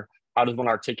here. How does one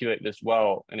articulate this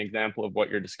well? An example of what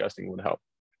you're discussing would help.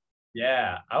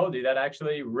 Yeah, I will do that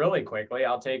actually really quickly.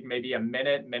 I'll take maybe a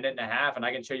minute and a half, and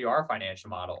I can show you our financial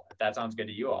model, if that sounds good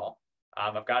to you all.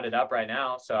 I've got it up right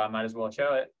now, so I might as well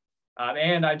show it.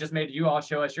 And I just made you all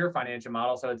show us your financial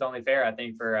model, so it's only fair, I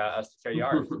think, for us to show you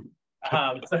ours.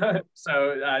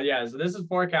 So this is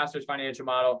Forecastr's financial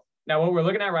model. Now, what we're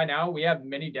looking at right now, we have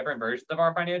many different versions of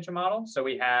our financial model. So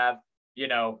we have,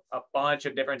 a bunch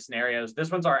of different scenarios. This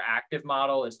one's our active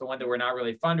model. It's the one that we're not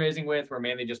really fundraising with. We're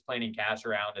mainly just planning cash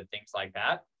around and things like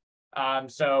that.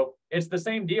 So it's the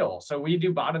same deal. So we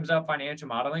do bottoms up financial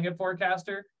modeling at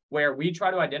Forecastr, where we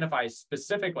try to identify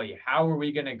specifically how are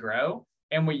we going to grow.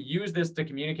 And we use this to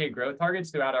communicate growth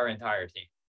targets throughout our entire team.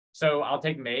 So I'll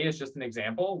take May as just an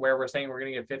example where we're saying we're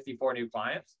going to get 54 new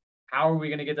clients. How are we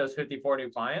going to get those 54 new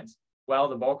clients? Well,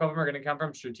 the bulk of them are going to come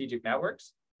from strategic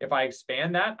networks. If I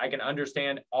expand that, I can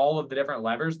understand all of the different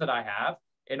levers that I have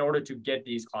in order to get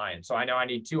these clients. So I know I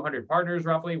need 200 partners,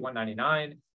 roughly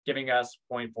 199, giving us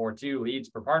 0.42 leads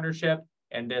per partnership.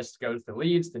 And this goes to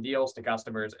leads, to deals, to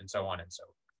customers, and so on and so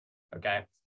forth. Okay.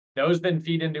 Those then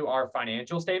feed into our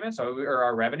financial statements, or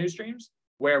our revenue streams,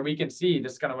 where we can see,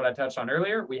 this is kind of what I touched on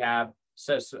earlier. We have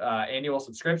annual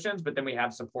subscriptions, but then we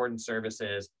have support and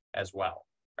services as well,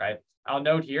 right? I'll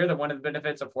note here that one of the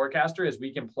benefits of Forecastr is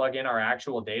we can plug in our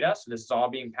actual data. So this is all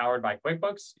being powered by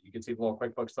QuickBooks. You can see the little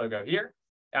QuickBooks logo here.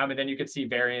 And then you can see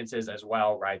variances as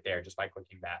well right there, just by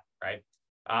clicking that, right?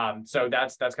 So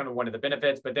that's kind of one of the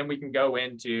benefits, but then we can go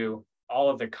into all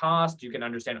of the costs. You can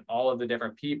understand all of the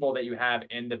different people that you have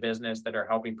in the business that are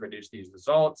helping produce these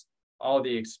results, all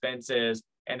the expenses,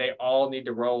 and they all need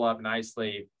to roll up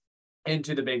nicely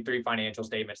into the big three financial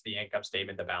statements: the income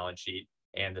statement, the balance sheet,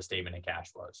 and the statement of cash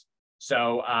flows.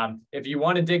 So if you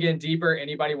want to dig in deeper,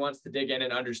 anybody wants to dig in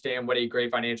and understand what a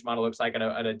great financial model looks like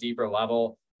at a deeper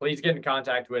level, please get in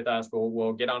contact with us.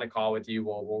 We'll get on a call with you.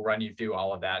 We'll run you through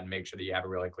all of that and make sure that you have a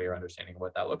really clear understanding of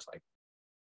what that looks like.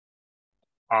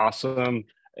 Awesome.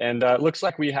 And it looks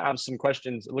like we have some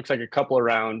questions. It looks like a couple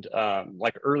around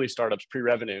like early startups,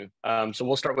 pre-revenue. So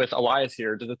we'll start with Elias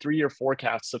here. Does a 3-year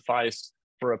forecast suffice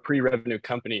for a pre-revenue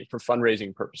company for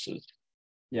fundraising purposes?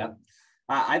 Yeah,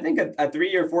 I think a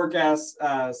 3-year forecast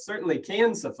certainly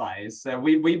can suffice.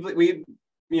 We believe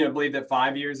that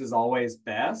 5 years is always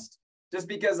best, just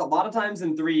because a lot of times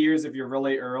in 3 years, if you're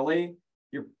really early,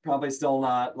 you're probably still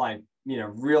not like,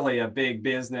 really a big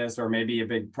business or maybe a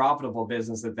big profitable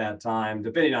business at that time,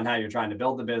 depending on how you're trying to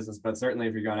build the business, but certainly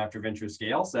if you're going after venture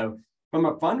scale. So from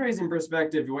a fundraising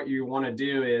perspective, what you want to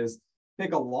do is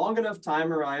pick a long enough time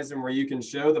horizon where you can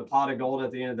show the pot of gold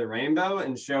at the end of the rainbow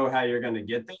and show how you're going to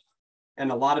get there.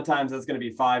 And a lot of times that's going to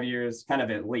be 5 years kind of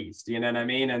at least, you know what I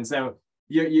mean? And so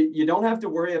you don't have to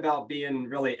worry about being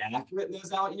really accurate in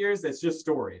those out years. That's just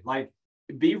story. Like,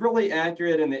 be really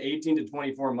accurate in the 18 to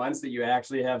 24 months that you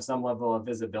actually have some level of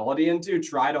visibility into.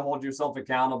 Try to hold yourself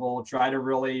accountable. Try to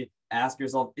really ask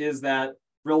yourself, is that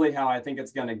really how I think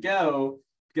it's going to go?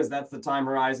 Because that's the time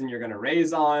horizon you're going to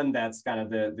raise on. That's kind of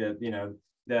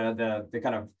the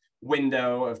kind of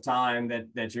window of time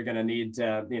that you're going to need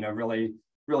to,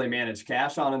 really manage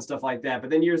cash on and stuff like that. But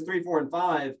then years 3, 4, and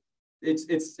 5,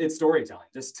 it's storytelling.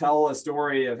 Just tell a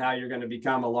story of how you're going to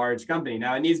become a large company.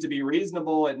 Now, it needs to be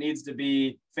reasonable. It needs to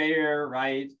be fair,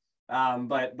 right?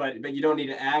 But you don't need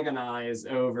to agonize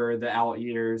over the out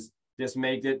years. Just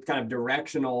make it kind of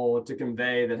directional to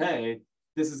convey that, hey,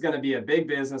 this is going to be a big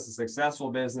business, a successful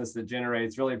business that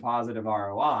generates really positive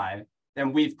ROI.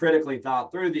 And we've critically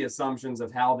thought through the assumptions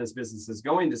of how this business is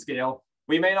going to scale.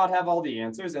 We may not have all the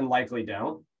answers and likely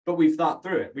don't, but we've thought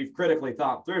through it. We've critically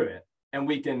thought through it. And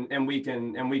we can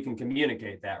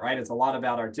communicate that, right? It's a lot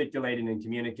about articulating and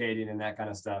communicating and that kind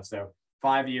of stuff. So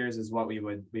 5 years is what we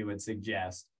would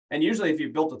suggest. And usually if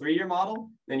you've built a 3-year model,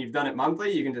 then you've done it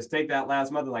monthly, you can just take that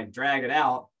last month and like drag it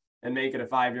out and make it a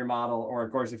 5-year model. Or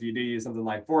of course, if you do use something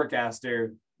like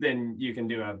Forecastr, then you can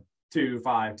do a 2,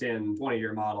 5, 10,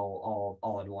 20-year model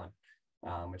all in one,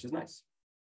 which is nice.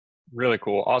 Really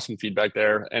cool. Awesome feedback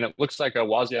there. And it looks like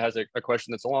Wazia has a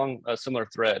question that's along a similar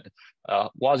thread.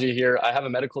 Wazia here, I have a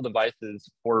medical devices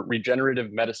for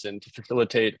regenerative medicine to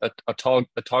facilitate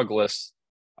autologous,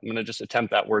 I'm going to just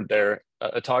attempt that word there,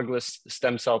 autologous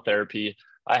stem cell therapy.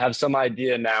 I have some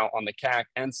idea now on the CAC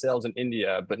and sales in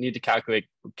India, but need to calculate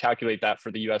that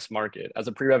for the US market. As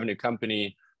a pre-revenue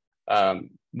company,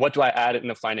 what do I add in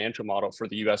the financial model for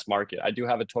the US market? I do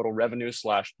have a total revenue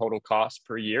 / total cost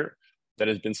per year that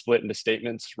has been split into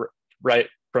statements, right,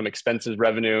 from expenses,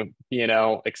 revenue,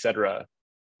 P&L, et cetera.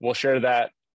 We'll share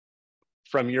that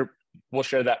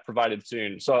provided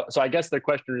soon. So I guess the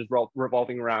question is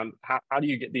revolving around how do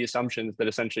you get the assumptions that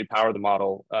essentially power the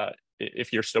model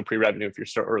if you're still pre-revenue, if you're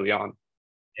still early on?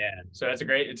 Yeah, so it's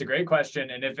a great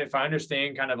question. And if I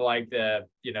understand kind of like the,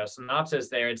 synopsis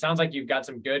there, it sounds like you've got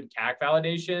some good CAC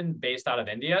validation based out of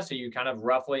India. So you kind of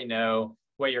roughly know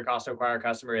what your cost to acquire a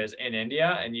customer is in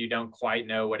India, and you don't quite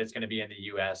know what it's going to be in the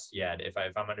US yet, if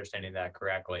I'm understanding that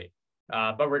correctly.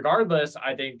 But regardless,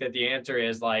 I think that the answer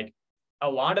is like, a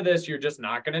lot of this, you're just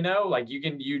not going to know. Like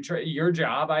your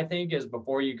job, I think, is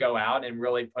before you go out and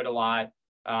really put a lot,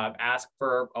 ask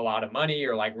for a lot of money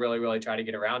or like really, really try to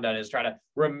get around that, is try to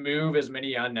remove as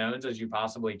many unknowns as you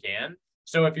possibly can.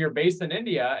 So if you're based in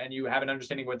India and you have an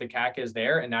understanding what the CAC is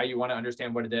there, and now you want to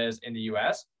understand what it is in the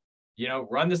US,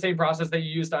 run the same process that you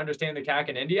use to understand the CAC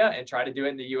in India and try to do it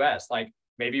in the US. Like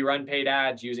maybe run paid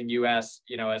ads using US,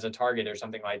 as a target or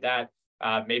something like that.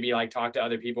 maybe like talk to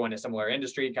other people in a similar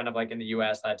industry, kind of like in the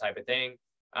US, that type of thing.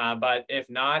 But if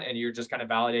not, and you're just kind of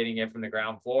validating it from the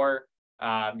ground floor,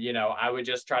 I would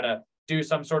just try to do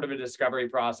some sort of a discovery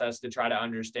process to try to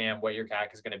understand what your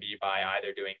CAC is going to be by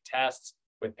either doing tests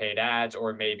with paid ads,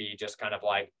 or maybe just kind of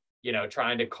like,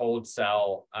 trying to cold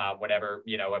sell whatever,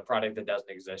 a product that doesn't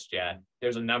exist yet.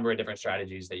 There's a number of different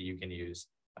strategies that you can use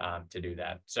to do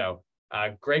that. So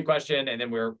great question. And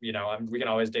then we can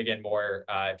always dig in more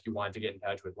if you want to get in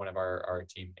touch with one of our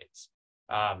teammates.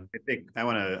 I think I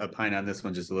want to opine on this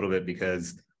one just a little bit,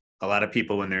 because a lot of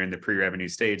people, when they're in the pre-revenue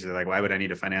stage, they're like, why would I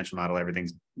need a financial model?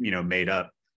 Everything's, made up.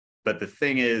 But the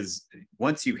thing is,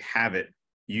 once you have it,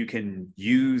 you can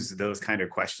use those kind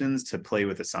of questions to play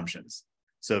with assumptions.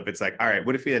 So if it's like, all right,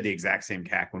 what if we had the exact same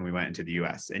CAC when we went into the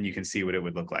US, and you can see what it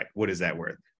would look like? What is that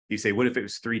worth? You say, what if it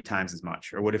was 3 times as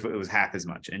much? Or what if it was half as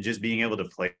much? And just being able to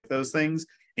play with those things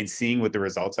and seeing what the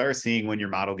results are, seeing when your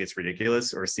model gets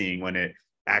ridiculous or seeing when it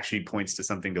actually points to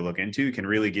something to look into, can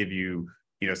really give you,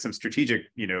 some strategic,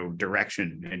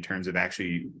 direction in terms of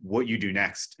actually what you do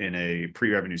next in a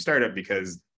pre-revenue startup,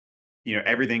 because,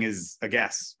 everything is a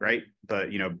guess, right? But,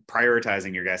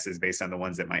 prioritizing your guesses based on the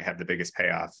ones that might have the biggest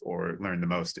payoff or learn the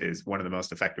most is one of the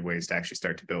most effective ways to actually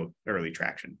start to build early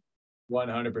traction.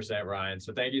 100%, Ryan.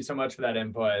 So thank you so much for that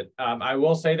input. I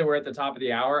will say that we're at the top of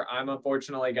the hour. I'm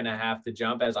unfortunately going to have to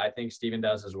jump, as I think Steven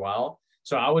does as well.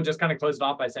 So I would just kind of close it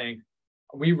off by saying,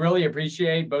 we really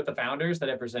appreciate both the founders that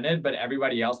have presented, but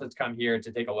everybody else that's come here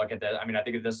to take a look at this. I mean, I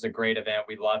think this is a great event.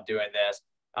 We love doing this.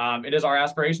 It is our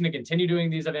aspiration to continue doing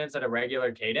these events at a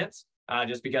regular cadence,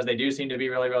 just because they do seem to be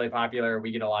really, really popular.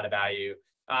 We get a lot of value.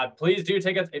 Please do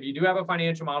take us, if you do have a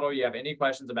financial model you have any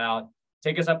questions about,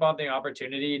 take us up on the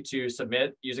opportunity to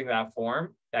submit using that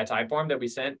form, that type form that we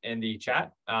sent in the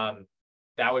chat.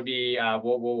 That would be,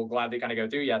 we'll gladly kind of go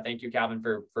through. Yeah, thank you, Calvin,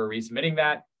 for resubmitting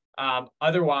that.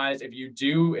 Otherwise,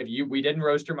 we didn't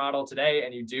roast your model today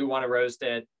and you do want to roast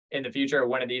it in the future at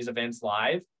one of these events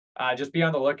live, just be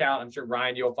on the lookout. I'm sure,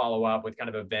 Ryan, you'll follow up with kind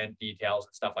of event details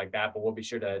and stuff like that, but we'll be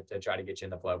sure to try to get you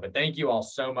in the flow. But thank you all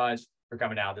so much for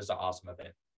coming out. This is an awesome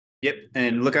event. Yep.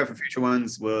 And look out for future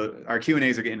ones. Our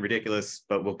Q&As are getting ridiculous,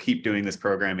 but we'll keep doing this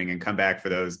programming and come back for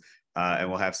those. And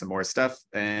we'll have some more stuff.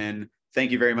 And thank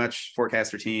you very much,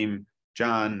 Forecastr team,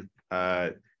 John,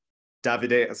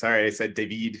 Davide. Sorry, I said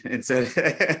David instead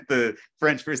the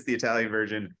French versus the Italian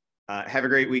version. Have a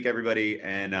great week, everybody.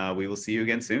 And we will see you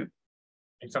again soon.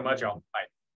 Thanks so much, y'all.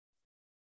 Bye.